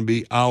 That's going to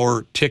be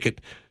our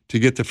ticket to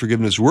get the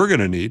forgiveness we're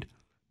going to need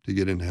to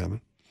get into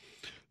heaven.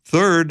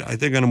 Third, I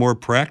think on a more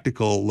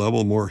practical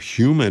level, more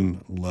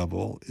human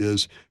level,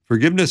 is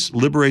forgiveness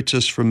liberates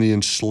us from the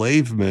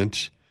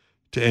enslavement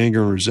to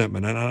anger and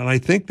resentment. And I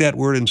think that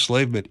word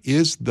enslavement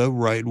is the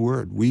right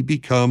word. We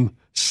become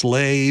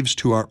slaves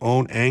to our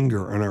own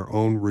anger and our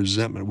own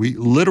resentment. We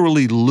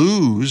literally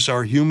lose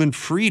our human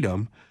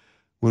freedom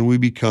when we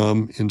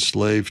become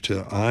enslaved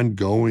to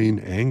ongoing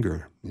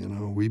anger.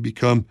 We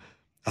become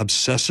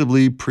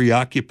obsessively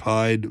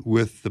preoccupied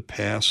with the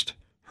past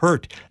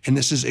hurt. And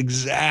this is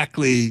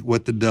exactly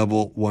what the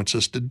devil wants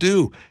us to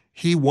do.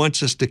 He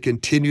wants us to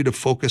continue to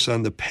focus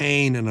on the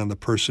pain and on the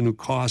person who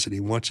caused it. He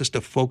wants us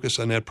to focus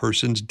on that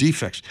person's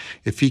defects.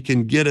 If he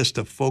can get us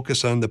to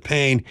focus on the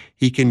pain,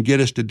 he can get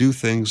us to do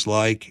things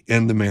like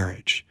end the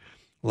marriage,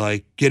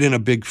 like get in a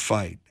big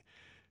fight,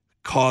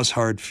 cause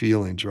hard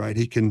feelings, right?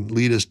 He can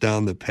lead us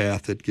down the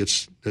path that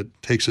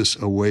takes us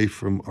away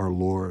from our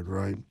Lord,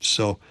 right?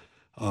 So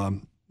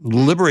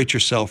liberate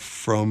yourself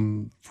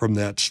from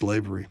that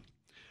slavery.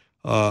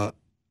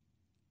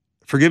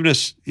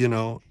 Forgiveness,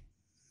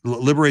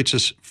 liberates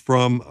us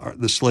from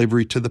the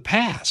slavery to the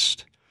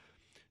past.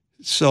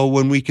 So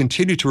when we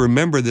continue to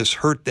remember this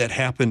hurt that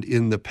happened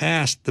in the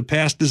past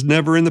is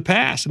never in the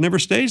past. It never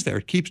stays there.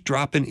 It keeps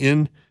dropping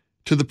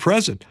into the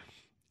present.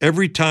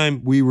 Every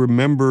time we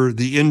remember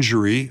the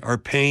injury, our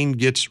pain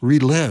gets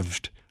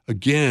relived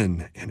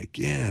again and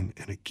again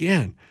and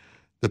again.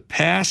 The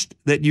past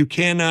that you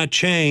cannot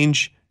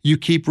change, you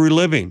keep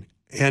reliving.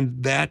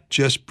 And that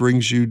just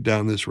brings you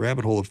down this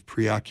rabbit hole of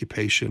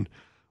preoccupation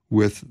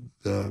with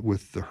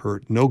the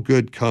hurt. No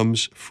good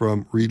comes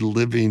from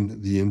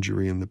reliving the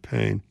injury and the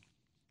pain.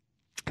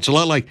 It's a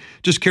lot like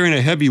just carrying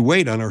a heavy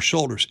weight on our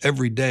shoulders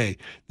every day.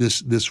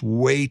 This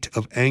weight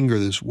of anger,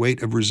 this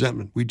weight of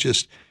resentment. It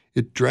just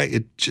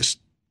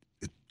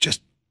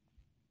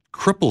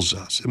cripples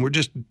us, and we're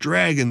just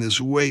dragging this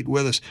weight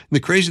with us. And the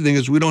crazy thing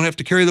is we don't have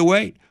to carry the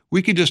weight.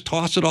 We can just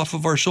toss it off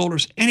of our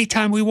shoulders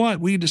anytime we want.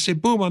 We can just say,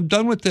 boom, I'm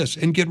done with this,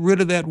 and get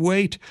rid of that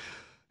weight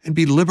and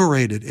be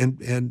liberated.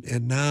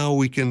 And now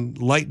we can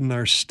lighten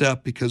our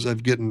step because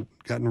I've gotten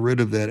rid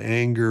of that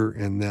anger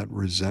and that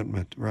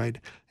resentment, right?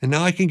 And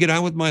now I can get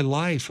on with my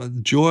life.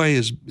 Joy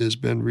has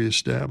been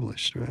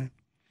reestablished, right?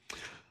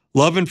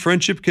 Love and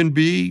friendship can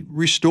be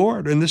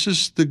restored. And this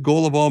is the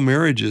goal of all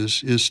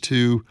marriages, is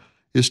to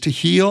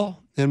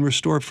heal and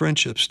restore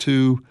friendships,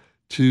 to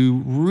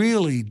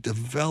really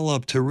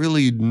develop, to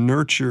really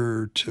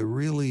nurture, to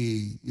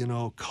really,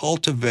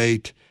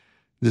 cultivate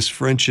this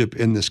friendship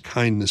and this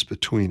kindness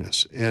between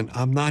us. And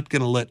I'm not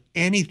going to let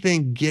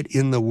anything get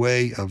in the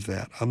way of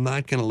that. I'm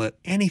not going to let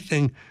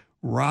anything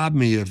rob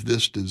me of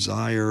this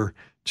desire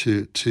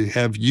to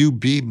have you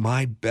be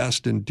my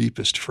best and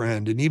deepest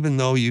friend. And even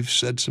though you've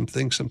said some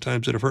things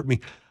sometimes that have hurt me,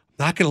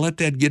 I'm not going to let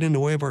that get in the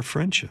way of our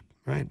friendship,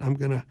 right? I'm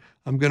going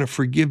to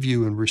forgive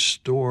you and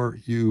restore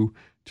you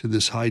to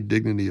this high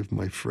dignity of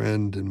my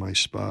friend and my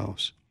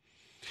spouse.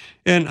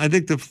 And I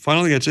think the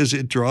final thing it says,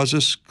 it draws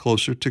us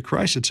closer to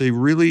Christ. It's a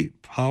really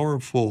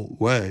powerful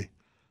way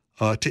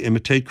to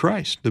imitate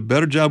Christ. The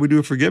better job we do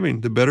of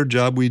forgiving, the better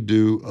job we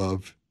do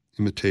of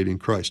imitating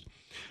Christ.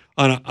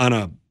 On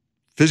a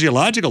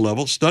physiological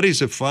level, studies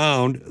have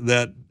found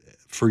that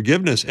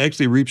forgiveness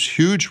actually reaps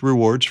huge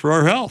rewards for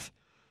our health.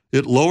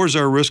 It lowers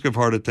our risk of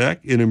heart attack.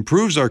 It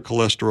improves our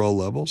cholesterol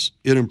levels.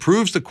 It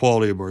improves the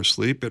quality of our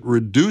sleep. It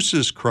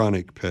reduces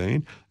chronic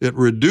pain. It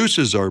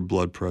reduces our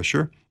blood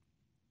pressure.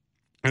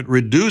 It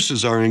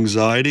reduces our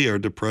anxiety, our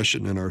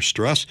depression, and our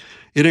stress.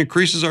 It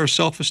increases our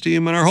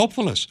self-esteem and our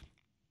hopefulness.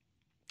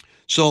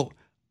 So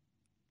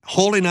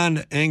holding on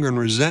to anger and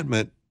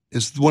resentment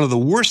is one of the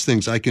worst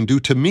things I can do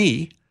to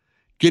me.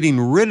 Getting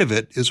rid of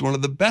it is one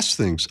of the best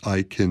things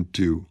I can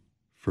do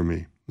for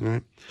me, all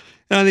right?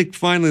 And I think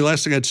finally,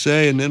 last thing I'd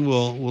say, and then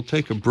we'll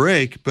take a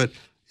break, but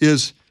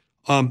is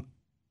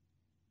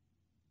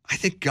I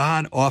think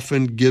God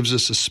often gives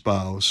us a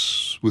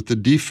spouse with the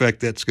defect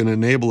that's going to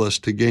enable us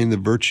to gain the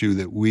virtue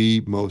that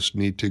we most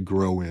need to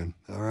grow in,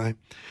 all right?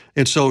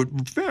 And so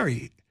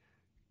very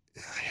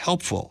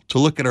helpful to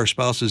look at our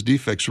spouse's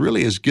defects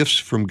really as gifts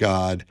from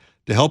God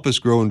to help us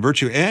grow in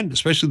virtue, and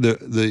especially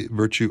the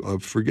virtue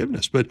of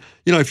forgiveness. But,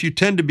 if you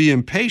tend to be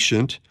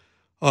impatient,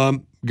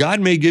 God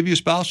may give you a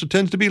spouse who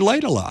tends to be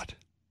late a lot,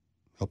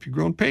 help you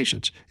grow in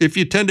patience. If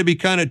you tend to be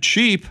kind of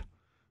cheap,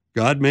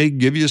 God may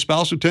give you a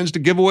spouse who tends to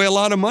give away a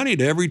lot of money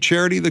to every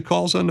charity that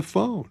calls on the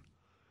phone.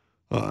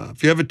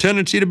 If you have a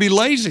tendency to be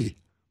lazy,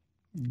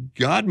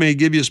 God may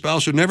give you a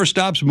spouse who never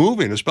stops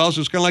moving, a spouse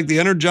who's kind of like the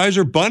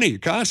Energizer Bunny,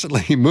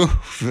 constantly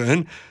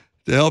moving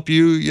to help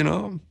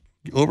you,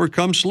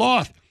 overcome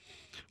sloth.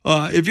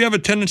 If you have a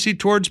tendency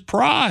towards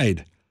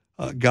pride,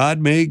 God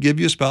may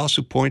give you a spouse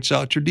who points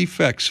out your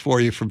defects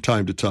for you from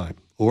time to time,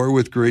 or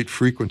with great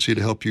frequency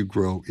to help you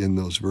grow in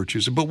those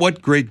virtues. But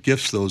what great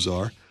gifts those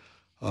are.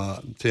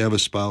 To have a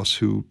spouse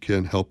who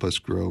can help us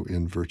grow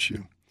in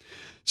virtue.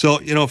 So,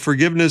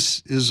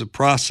 forgiveness is a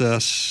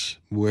process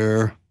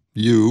where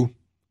you,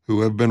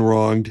 who have been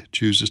wronged,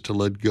 chooses to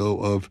let go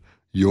of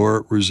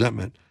your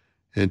resentment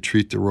and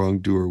treat the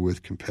wrongdoer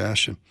with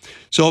compassion.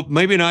 So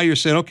maybe now you're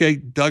saying, okay,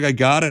 Doug, I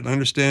got it. I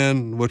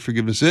understand what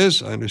forgiveness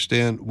is. I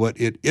understand what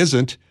it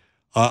isn't.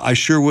 I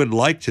sure would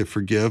like to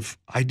forgive.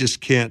 I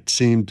just can't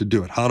seem to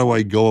do it. How do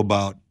I go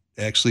about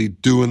actually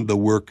doing the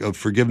work of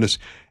forgiveness?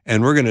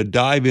 And we're going to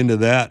dive into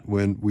that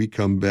when we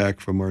come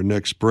back from our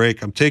next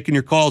break. I'm taking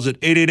your calls at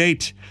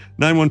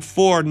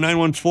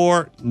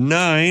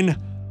 888-914-9149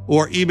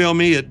 or email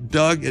me at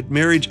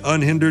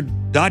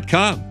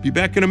doug@marriageunhindered.com. Be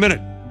back in a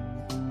minute.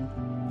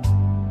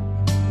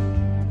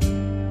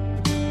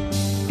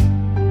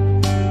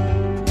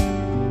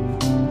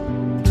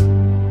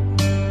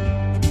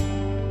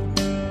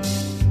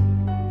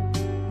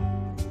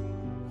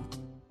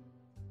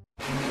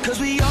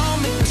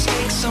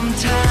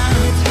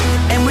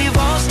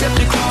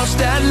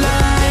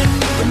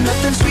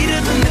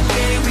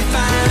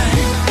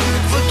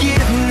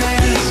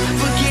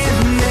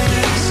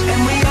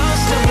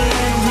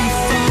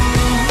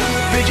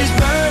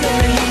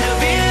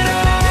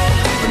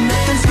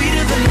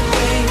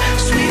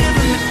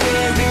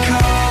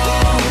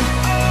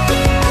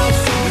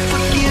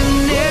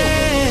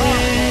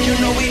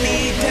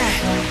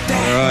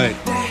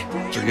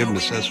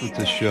 That's what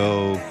the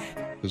show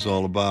is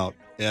all about.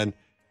 And,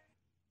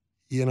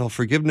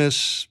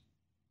 forgiveness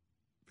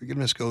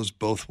goes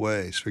both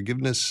ways.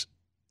 Forgiveness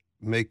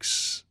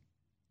makes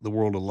the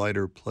world a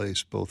lighter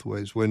place both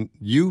ways. When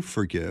you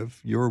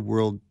forgive, your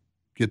world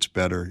gets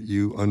better.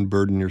 You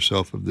unburden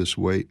yourself of this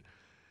weight.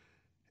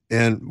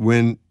 And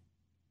when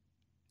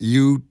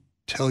you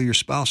tell your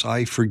spouse,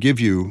 I forgive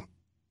you,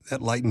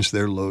 that lightens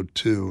their load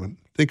too. And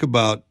think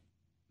about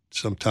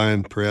some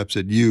time perhaps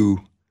that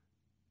you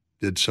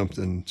did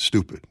something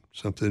stupid,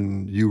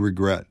 something you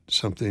regret,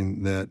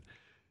 something that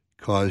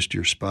caused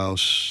your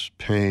spouse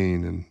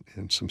pain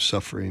and some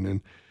suffering.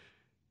 And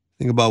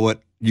think about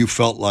what you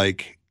felt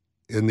like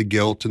and the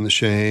guilt and the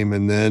shame.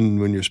 And then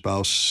when your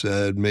spouse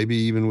said, maybe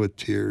even with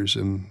tears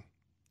in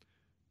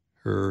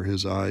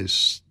his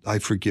eyes, I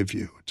forgive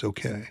you. It's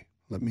okay.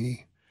 Let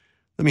me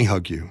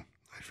hug you.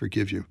 I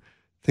forgive you.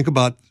 Think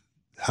about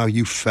how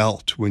you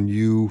felt when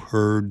you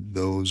heard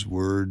those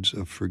words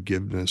of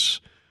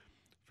forgiveness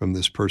from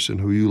this person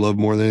who you love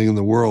more than anything in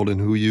the world and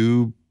who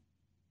you,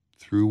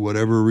 through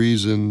whatever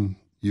reason,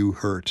 you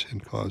hurt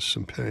and caused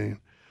some pain.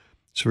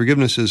 So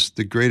forgiveness is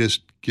the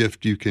greatest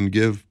gift you can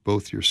give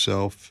both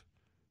yourself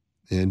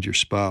and your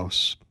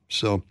spouse.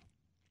 So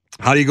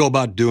how do you go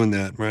about doing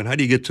that, right? How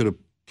do you get to the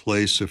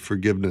place of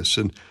forgiveness?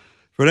 And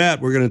for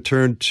that, we're going to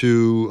turn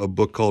to a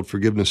book called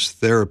Forgiveness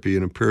Therapy,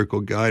 an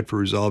empirical guide for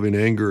resolving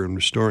anger and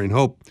restoring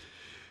hope,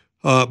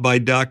 by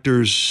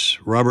Doctors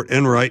Robert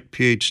Enright,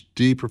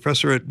 Ph.D.,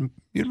 professor at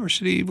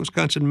University of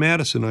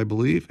Wisconsin-Madison, I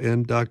believe,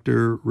 and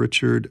Dr.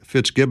 Richard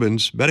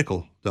Fitzgibbons,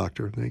 medical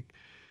doctor.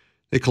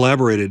 They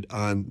collaborated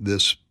on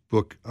this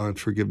book on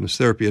forgiveness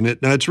therapy. And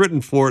it's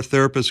written for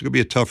therapists. It could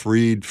be a tough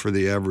read for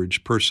the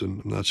average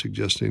person. I'm not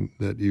suggesting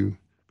that you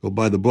go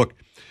buy the book.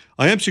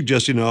 I am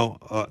suggesting,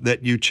 though,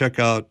 that you check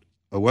out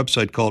a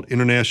website called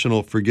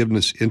International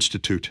Forgiveness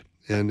Institute.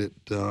 And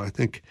I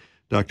think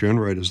Dr.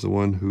 Enright is the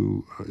one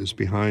who is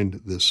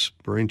behind this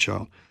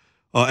brainchild.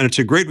 And it's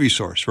a great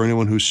resource for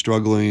anyone who's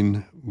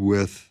struggling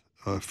with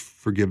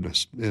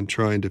forgiveness and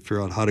trying to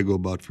figure out how to go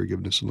about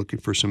forgiveness and looking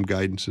for some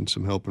guidance and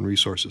some help and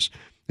resources.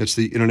 It's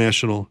the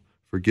International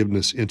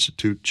Forgiveness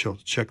Institute.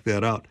 Check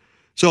that out.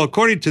 So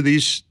according to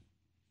these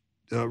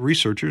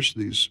researchers,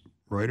 these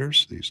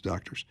writers, these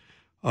doctors,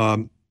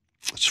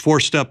 it's a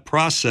 4-step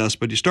process,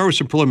 but you start with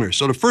some preliminaries.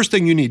 So the first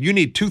thing you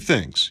need 2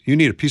 things. You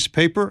need a piece of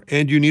paper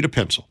and you need a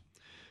pencil,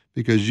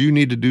 because you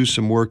need to do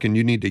some work and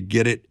you need to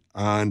get it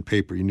on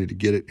paper. You need to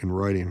get it in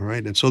writing,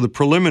 right? And so the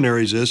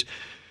preliminaries is,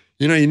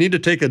 you need to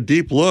take a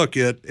deep look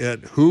at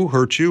who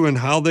hurt you and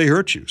how they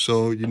hurt you.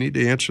 So you need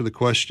to answer the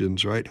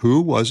questions, right?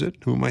 Who was it?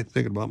 Who am I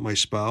thinking about? My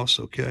spouse,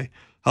 okay?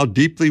 How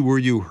deeply were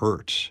you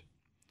hurt?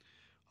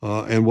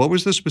 And what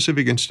was the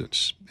specific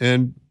instance?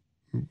 And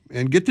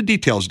get the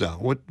details down.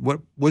 What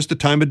was the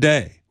time of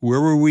day?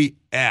 Where were we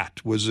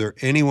at? Was there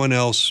anyone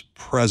else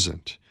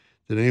present?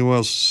 Did anyone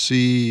else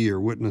see or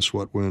witness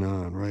what went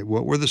on, right?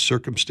 What were the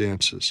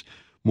circumstances?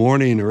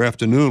 Morning or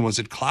afternoon? Was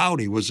it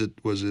cloudy? Was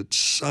it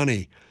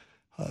sunny?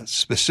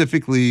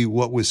 Specifically,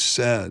 what was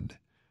said?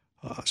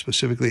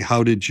 Specifically,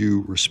 how did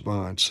you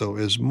respond? So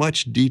as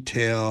much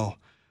detail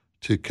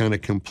to kind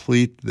of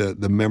complete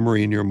the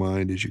memory in your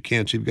mind as you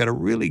can. So you've got a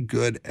really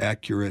good,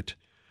 accurate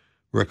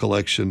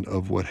recollection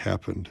of what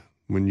happened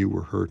when you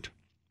were hurt.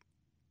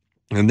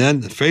 And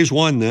then phase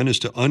 1 then is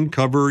to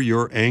uncover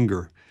your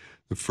anger.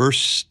 The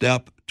first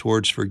step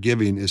towards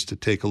forgiving is to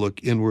take a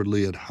look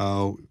inwardly at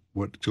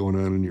what's going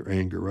on in your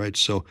anger, right?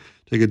 So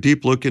take a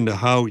deep look into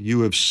how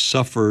you have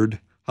suffered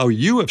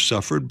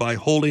by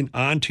holding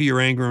on to your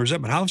anger and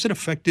resentment. How has it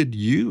affected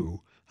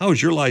you? How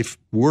is your life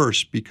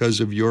worse because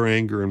of your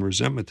anger and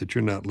resentment that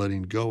you're not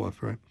letting go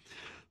of, right?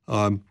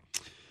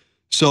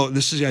 So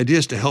this is the idea,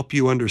 is to help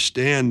you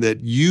understand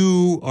that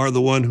you are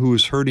the one who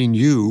is hurting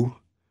you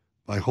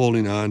by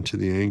holding on to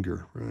the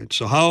anger, right?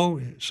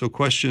 So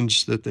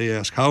questions that they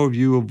ask: how have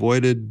you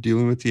avoided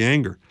dealing with the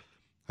anger?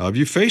 How have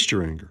you faced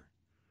your anger?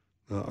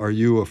 Are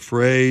you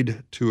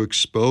afraid to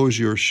expose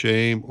your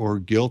shame or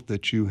guilt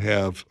that you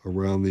have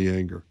around the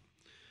anger?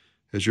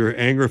 Has your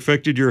anger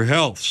affected your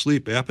health,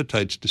 sleep,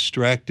 appetites,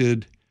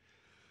 distracted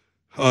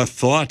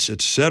thoughts,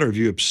 etc.? Have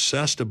you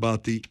obsessed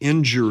about the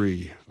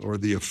injury or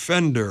the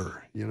offender?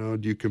 Do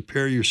you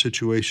compare your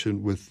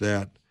situation with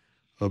that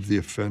of the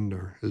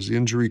offender? Has the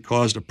injury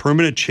caused a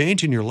permanent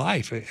change in your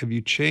life? Have you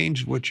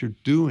changed what you're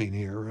doing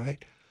here,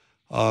 right?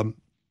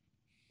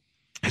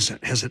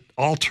 Has it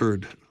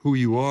altered who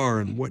you are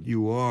and what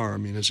you are? I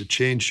mean, has it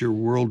changed your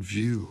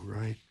worldview,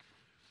 right?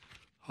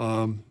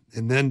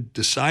 And then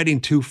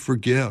deciding to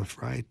forgive,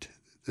 right?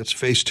 That's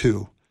phase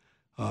 2.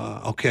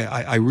 Okay,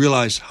 I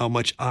realize how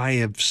much I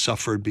have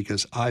suffered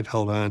because I've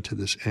held on to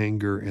this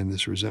anger and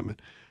this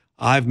resentment.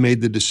 I've made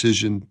the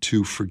decision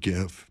to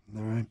forgive,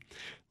 all right?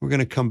 We're going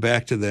to come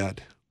back to that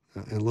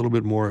a little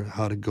bit more,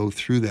 how to go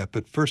through that.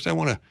 But first, I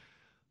want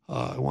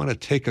to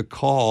take a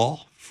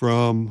call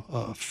from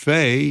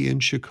Faye in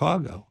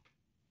Chicago.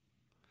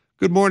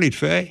 Good morning,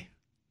 Faye.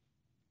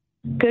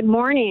 Good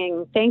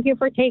morning. Thank you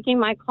for taking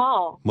my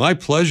call. My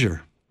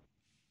pleasure.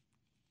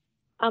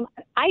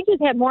 I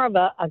just have more of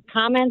a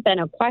comment than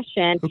a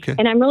question. Okay.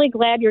 And I'm really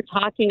glad you're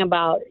talking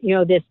about,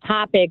 this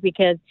topic,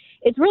 because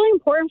it's really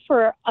important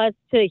for us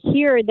to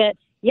hear that,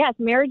 yes,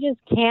 marriages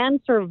can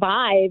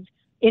survive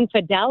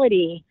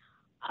infidelity.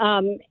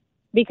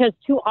 because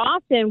too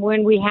often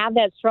when we have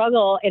that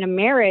struggle in a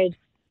marriage,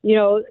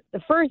 the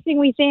first thing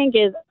we think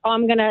is, oh,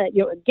 I'm going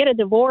to get a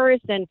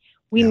divorce. And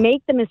we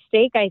make the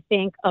mistake, I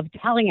think, of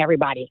telling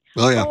everybody,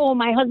 oh,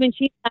 my husband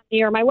cheated on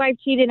me or my wife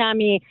cheated on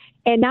me.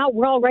 And now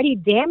we're already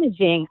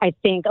damaging, I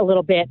think, a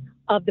little bit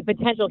of the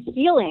potential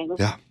healing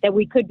that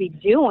we could be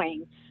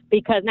doing,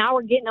 because now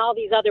we're getting all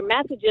these other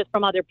messages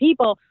from other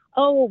people.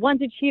 Oh,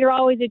 once a cheater,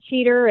 always a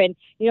cheater. And,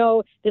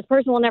 this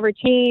person will never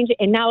change.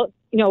 And now,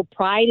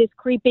 pride is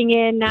creeping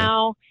in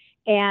now.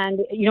 And,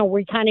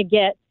 we kind of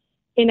get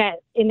in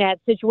that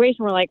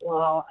situation. We're like,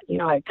 well,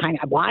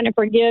 I want to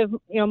forgive,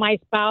 my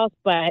spouse,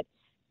 but,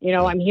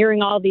 I'm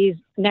hearing all these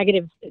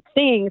negative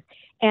things.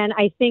 And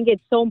I think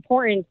it's so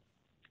important.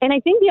 And I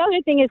think the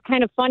other thing is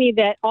kind of funny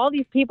that all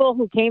these people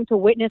who came to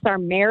witness our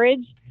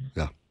marriage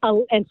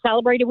and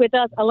celebrated with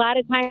us, a lot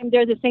of times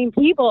they're the same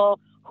people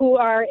who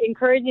are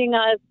encouraging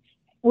us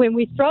when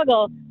we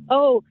struggle,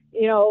 go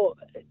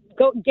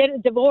get a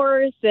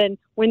divorce, and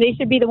when they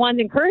should be the ones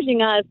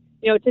encouraging us,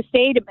 to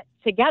stay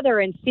together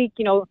and seek,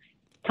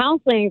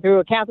 counseling through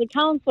a Catholic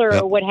counselor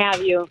or what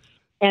have you.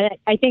 And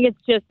I think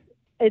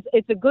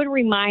it's a good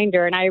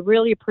reminder, and I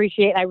really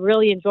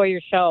enjoy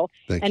your show.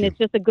 Thank you. It's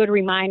just a good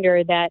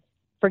reminder that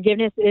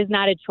forgiveness is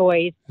not a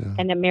choice,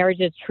 and that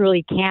marriages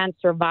truly can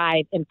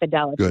survive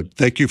infidelity. Good.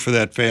 Thank you for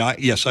that, Faye.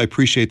 Yes, I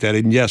appreciate that.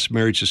 And yes,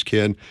 marriages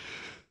can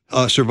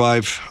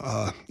survive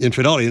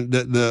infidelity.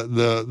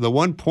 The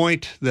one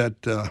point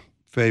that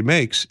Faye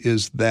makes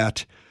is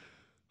that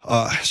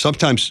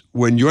sometimes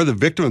when you're the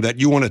victim of that,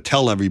 you want to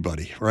tell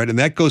everybody, right? And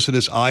that goes to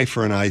this eye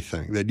for an eye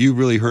thing, that you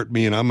really hurt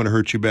me and I'm going to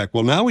hurt you back.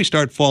 Well, now we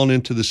start falling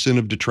into the sin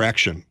of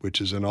detraction, which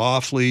is an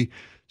awfully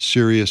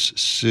serious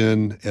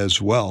sin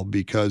as well,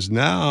 because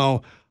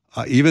now,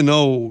 even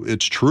though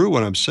it's true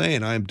what I'm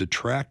saying, I am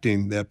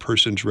detracting that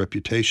person's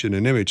reputation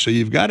and image. So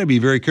you've got to be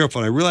very careful.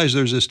 And I realize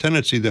there's this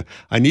tendency that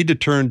I need to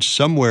turn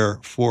somewhere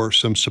for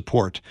some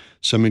support,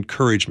 some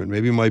encouragement,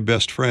 maybe my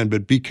best friend,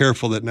 but be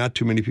careful that not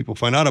too many people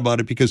find out about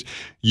it, because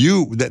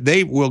that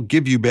they will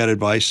give you bad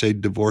advice, say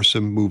divorce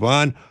him, move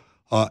on.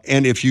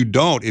 And if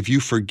you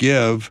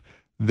forgive,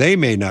 they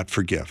may not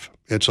forgive.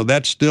 And so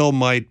that still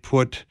might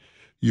put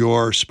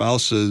your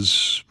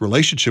spouse's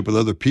relationship with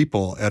other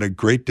people at a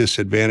great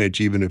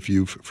disadvantage, even if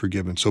you've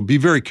forgiven. So be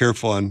very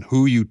careful on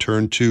who you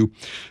turn to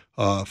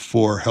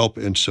for help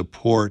and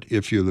support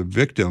if you're the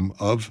victim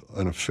of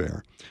an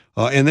affair.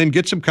 And then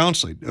get some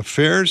counseling.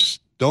 Affairs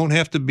don't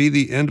have to be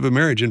the end of a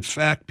marriage. In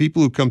fact,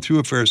 people who come through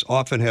affairs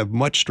often have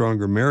much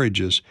stronger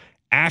marriages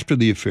after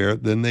the affair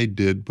than they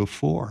did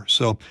before.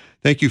 So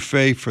thank you,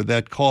 Faye, for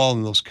that call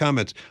and those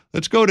comments.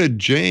 Let's go to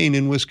Jane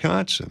in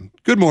Wisconsin.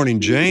 Good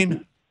morning,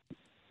 Jane.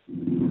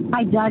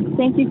 Hi, Doug.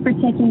 Thank you for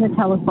taking the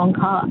telephone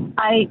call.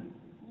 I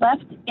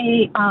left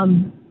a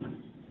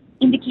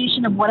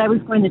indication of what I was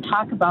going to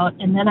talk about,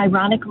 and then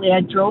ironically,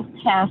 I drove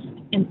past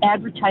an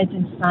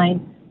advertising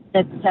sign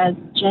that says,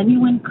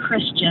 "Genuine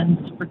Christians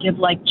forgive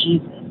like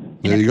Jesus."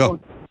 There you go.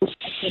 I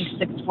think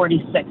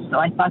 646. So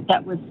I thought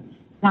that was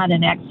not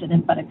an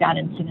accident, but a God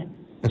incident.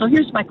 So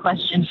here's my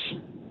question,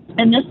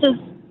 and this is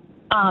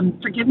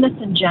forgiveness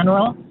in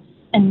general,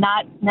 and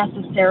not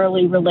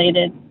necessarily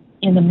related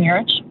in the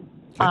marriage.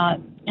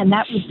 And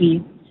that would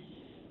be,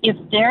 if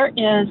there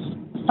is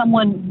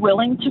someone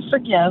willing to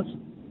forgive,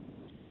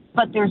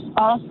 but there's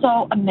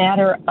also a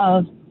matter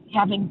of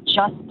having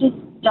justice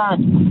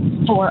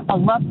done for a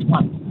loved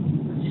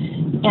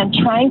one, and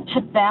trying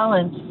to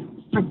balance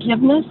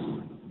forgiveness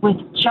with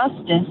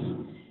justice,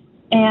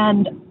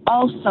 and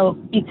also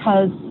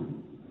because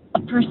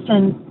a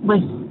person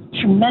was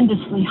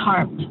tremendously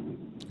harmed.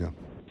 Yeah.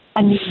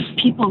 I mean,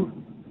 people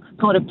could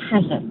go to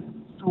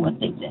prison for what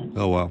they did.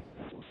 Oh, wow.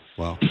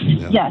 Wow.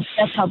 Yeah. Yes,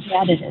 that's how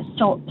bad it is.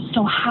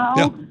 So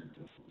how?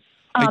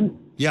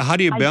 How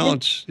do you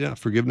balance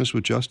forgiveness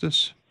with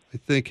justice? I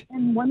think.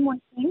 And one more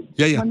thing.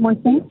 Yeah. One more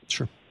thing.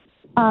 Sure.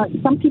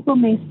 Some people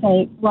may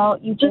say, "Well,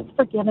 you just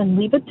forgive and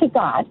leave it to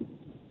God,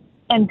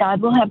 and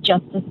God will have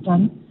justice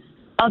done."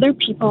 Other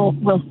people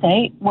will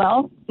say,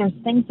 "Well, there's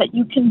things that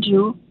you can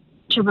do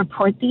to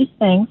report these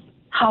things.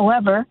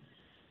 However,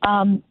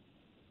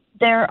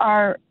 there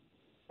are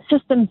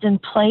systems in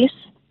place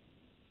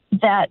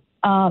that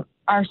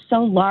are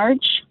so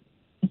large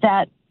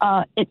that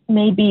it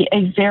may be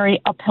a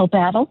very uphill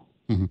battle."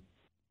 Mm-hmm.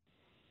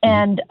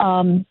 And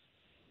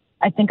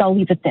I think I'll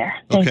leave it there.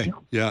 Thank you.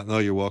 Yeah, no,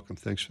 you're welcome.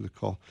 Thanks for the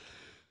call.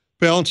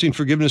 Balancing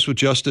forgiveness with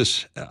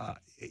justice.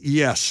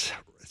 Yes.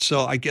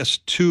 So I guess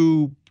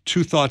two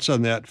thoughts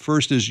on that.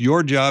 First is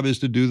your job is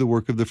to do the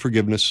work of the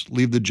forgiveness,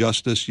 leave the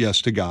justice,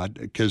 to God,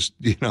 because,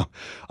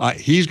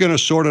 he's going to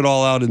sort it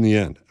all out in the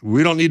end.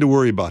 We don't need to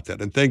worry about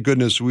that. And thank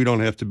goodness we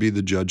don't have to be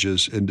the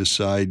judges and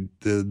decide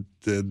the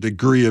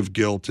degree of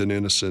guilt and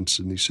innocence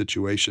in these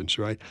situations,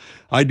 right?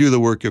 I do the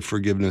work of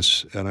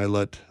forgiveness, and I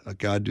let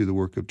God do the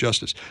work of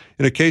justice.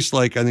 In a case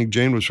like I think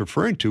Jane was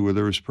referring to, where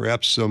there was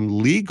perhaps some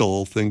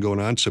legal thing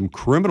going on, some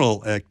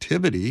criminal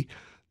activity,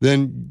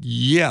 then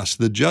yes,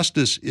 the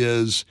justice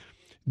is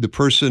the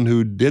person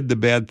who did the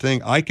bad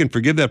thing, I can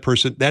forgive that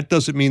person. That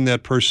doesn't mean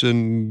that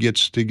person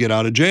gets to get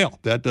out of jail.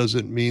 That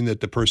doesn't mean that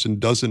the person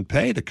doesn't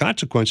pay the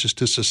consequences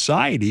to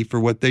society for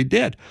what they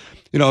did.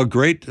 A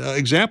great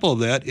example of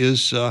that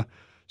is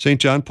St.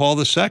 John Paul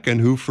II,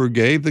 who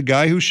forgave the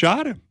guy who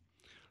shot him.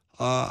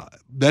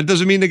 That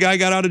doesn't mean the guy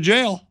got out of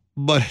jail,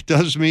 but it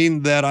does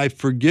mean that I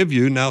forgive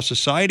you. Now,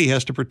 society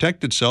has to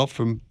protect itself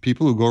from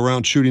people who go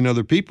around shooting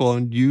other people,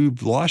 and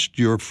you've lost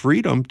your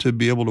freedom to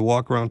be able to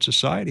walk around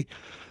society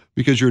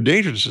because you're a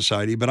danger to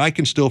society, but I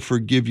can still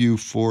forgive you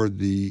for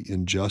the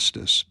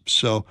injustice.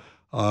 So,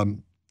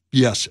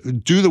 yes,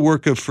 do the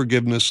work of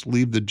forgiveness,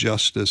 leave the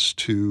justice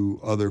to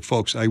other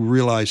folks. I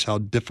realize how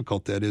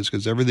difficult that is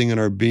because everything in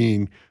our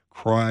being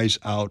cries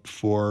out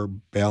for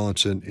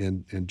balance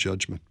and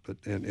judgment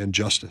and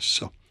justice.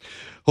 So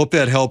hope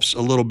that helps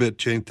a little bit,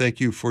 Jane. Thank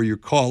you for your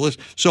call.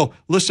 So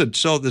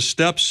the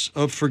steps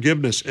of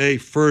forgiveness.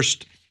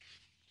 First,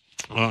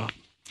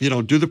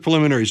 do the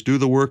preliminaries, do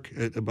the work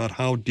about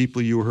how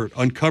deeply you were hurt.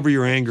 Uncover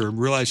your anger and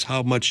realize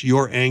how much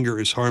your anger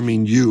is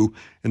harming you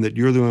and that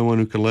you're the only one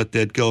who can let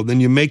that go. Then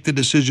you make the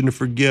decision to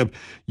forgive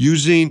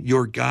using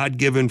your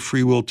God-given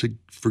free will to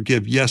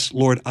forgive. Yes,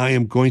 Lord, I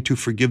am going to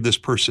forgive this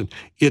person.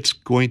 It's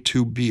going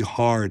to be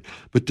hard,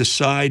 but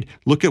decide,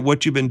 look at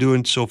what you've been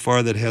doing so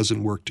far that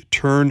hasn't worked.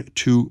 Turn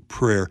to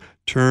prayer.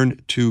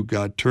 Turn to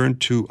God. Turn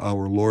to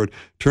our Lord.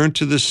 Turn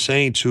to the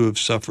saints who have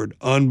suffered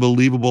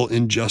unbelievable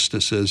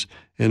injustices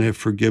and have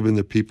forgiven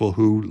the people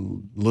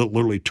who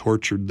literally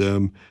tortured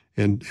them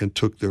and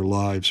took their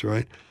lives,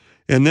 right?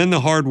 And then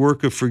the hard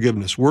work of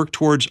forgiveness. Work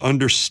towards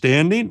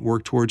understanding,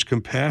 work towards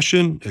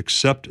compassion,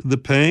 accept the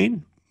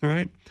pain,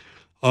 right?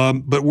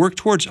 But work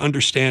towards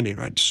understanding,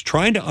 right? Just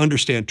trying to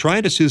understand,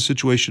 trying to see the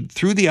situation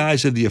through the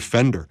eyes of the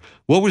offender.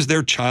 What was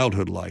their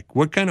childhood like?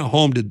 What kind of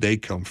home did they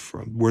come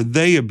from? Were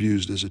they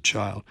abused as a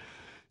child?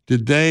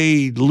 Did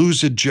they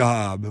lose a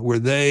job? Were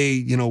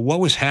they, what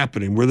was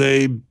happening? Were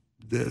they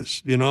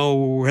this,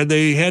 had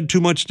they had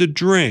too much to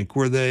drink?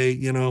 Were they,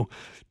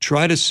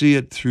 try to see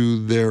it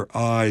through their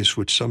eyes,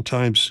 which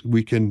sometimes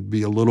we can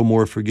be a little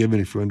more forgiving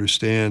if we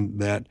understand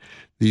that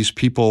these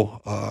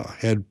people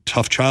had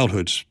tough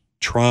childhoods,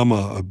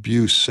 trauma,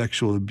 abuse,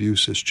 sexual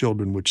abuse as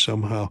children, which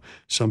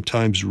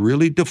sometimes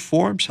really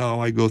deforms how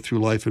I go through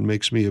life and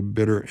makes me a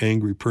bitter,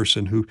 angry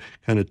person who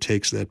kind of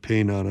takes that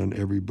pain out on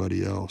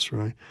everybody else,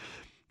 right?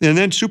 And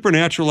then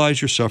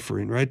supernaturalize your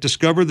suffering, right?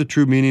 Discover the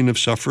true meaning of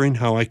suffering,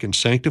 how I can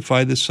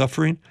sanctify this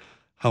suffering,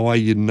 how I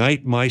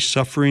unite my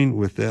suffering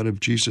with that of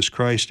Jesus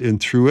Christ,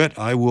 and through it,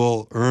 I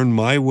will earn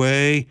my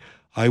way.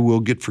 I will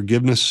get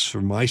forgiveness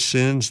for my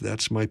sins.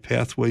 That's my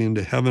pathway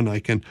into heaven. I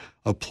can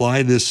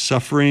apply this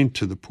suffering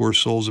to the poor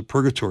souls of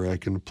purgatory. I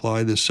can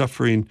apply this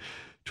suffering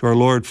to our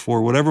Lord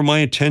for whatever my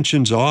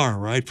intentions are,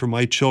 right? For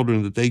my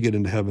children, that they get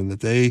into heaven, that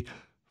they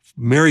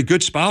marry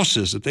good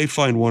spouses, that they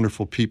find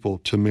wonderful people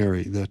to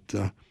marry,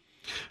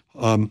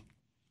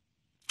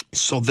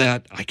 so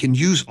that I can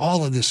use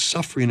all of this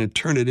suffering and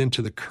turn it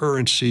into the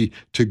currency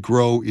to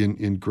grow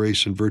in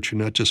grace and virtue,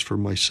 not just for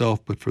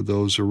myself, but for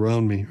those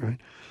around me, right?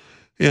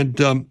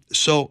 And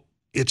so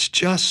it's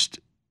just,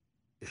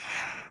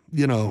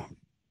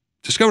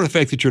 discover the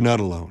fact that you're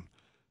not alone.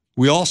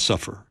 We all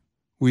suffer.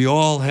 We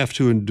all have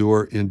to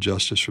endure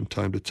injustice from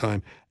time to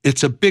time.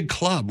 It's a big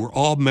club. We're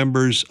all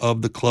members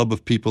of the club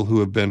of people who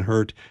have been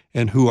hurt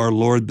and who our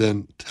Lord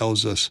then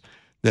tells us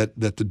that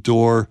the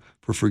door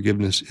for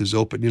forgiveness is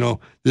open.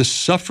 This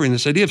suffering,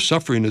 this idea of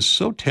suffering is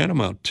so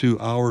tantamount to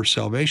our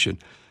salvation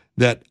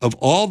that of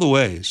all the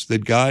ways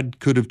that God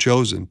could have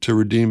chosen to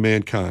redeem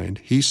mankind,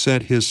 he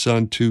sent his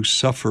son to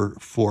suffer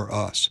for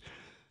us.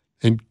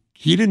 And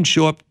Jesus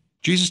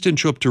didn't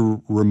show up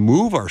to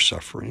remove our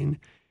suffering.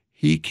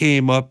 He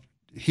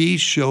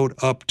showed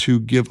up to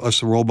give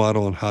us a role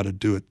model on how to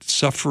do it.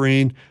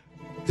 Suffering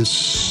is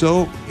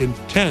so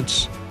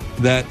intense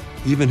that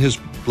even his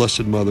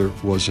Blessed Mother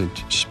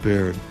wasn't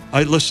spared.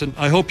 I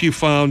hope you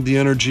found the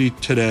energy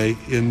today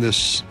in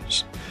this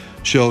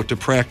show to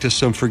practice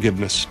some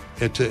forgiveness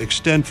and to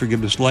extend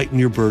forgiveness, lighten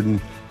your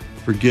burden,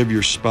 forgive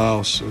your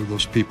spouse or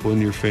those people in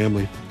your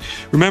family.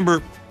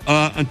 Remember,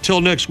 until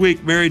next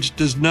week, marriage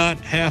does not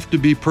have to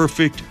be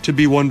perfect to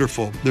be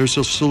wonderful. There's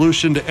a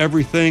solution to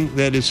everything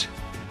that is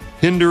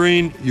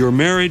hindering your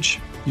marriage.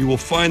 You will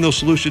find those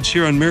solutions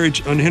here on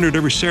Marriage Unhindered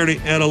every Saturday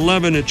at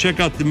 11. And check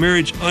out the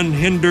Marriage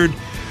Unhindered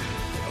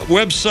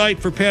website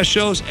for past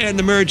shows and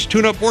the Marriage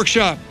Tune-Up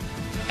Workshop.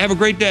 Have a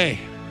great day.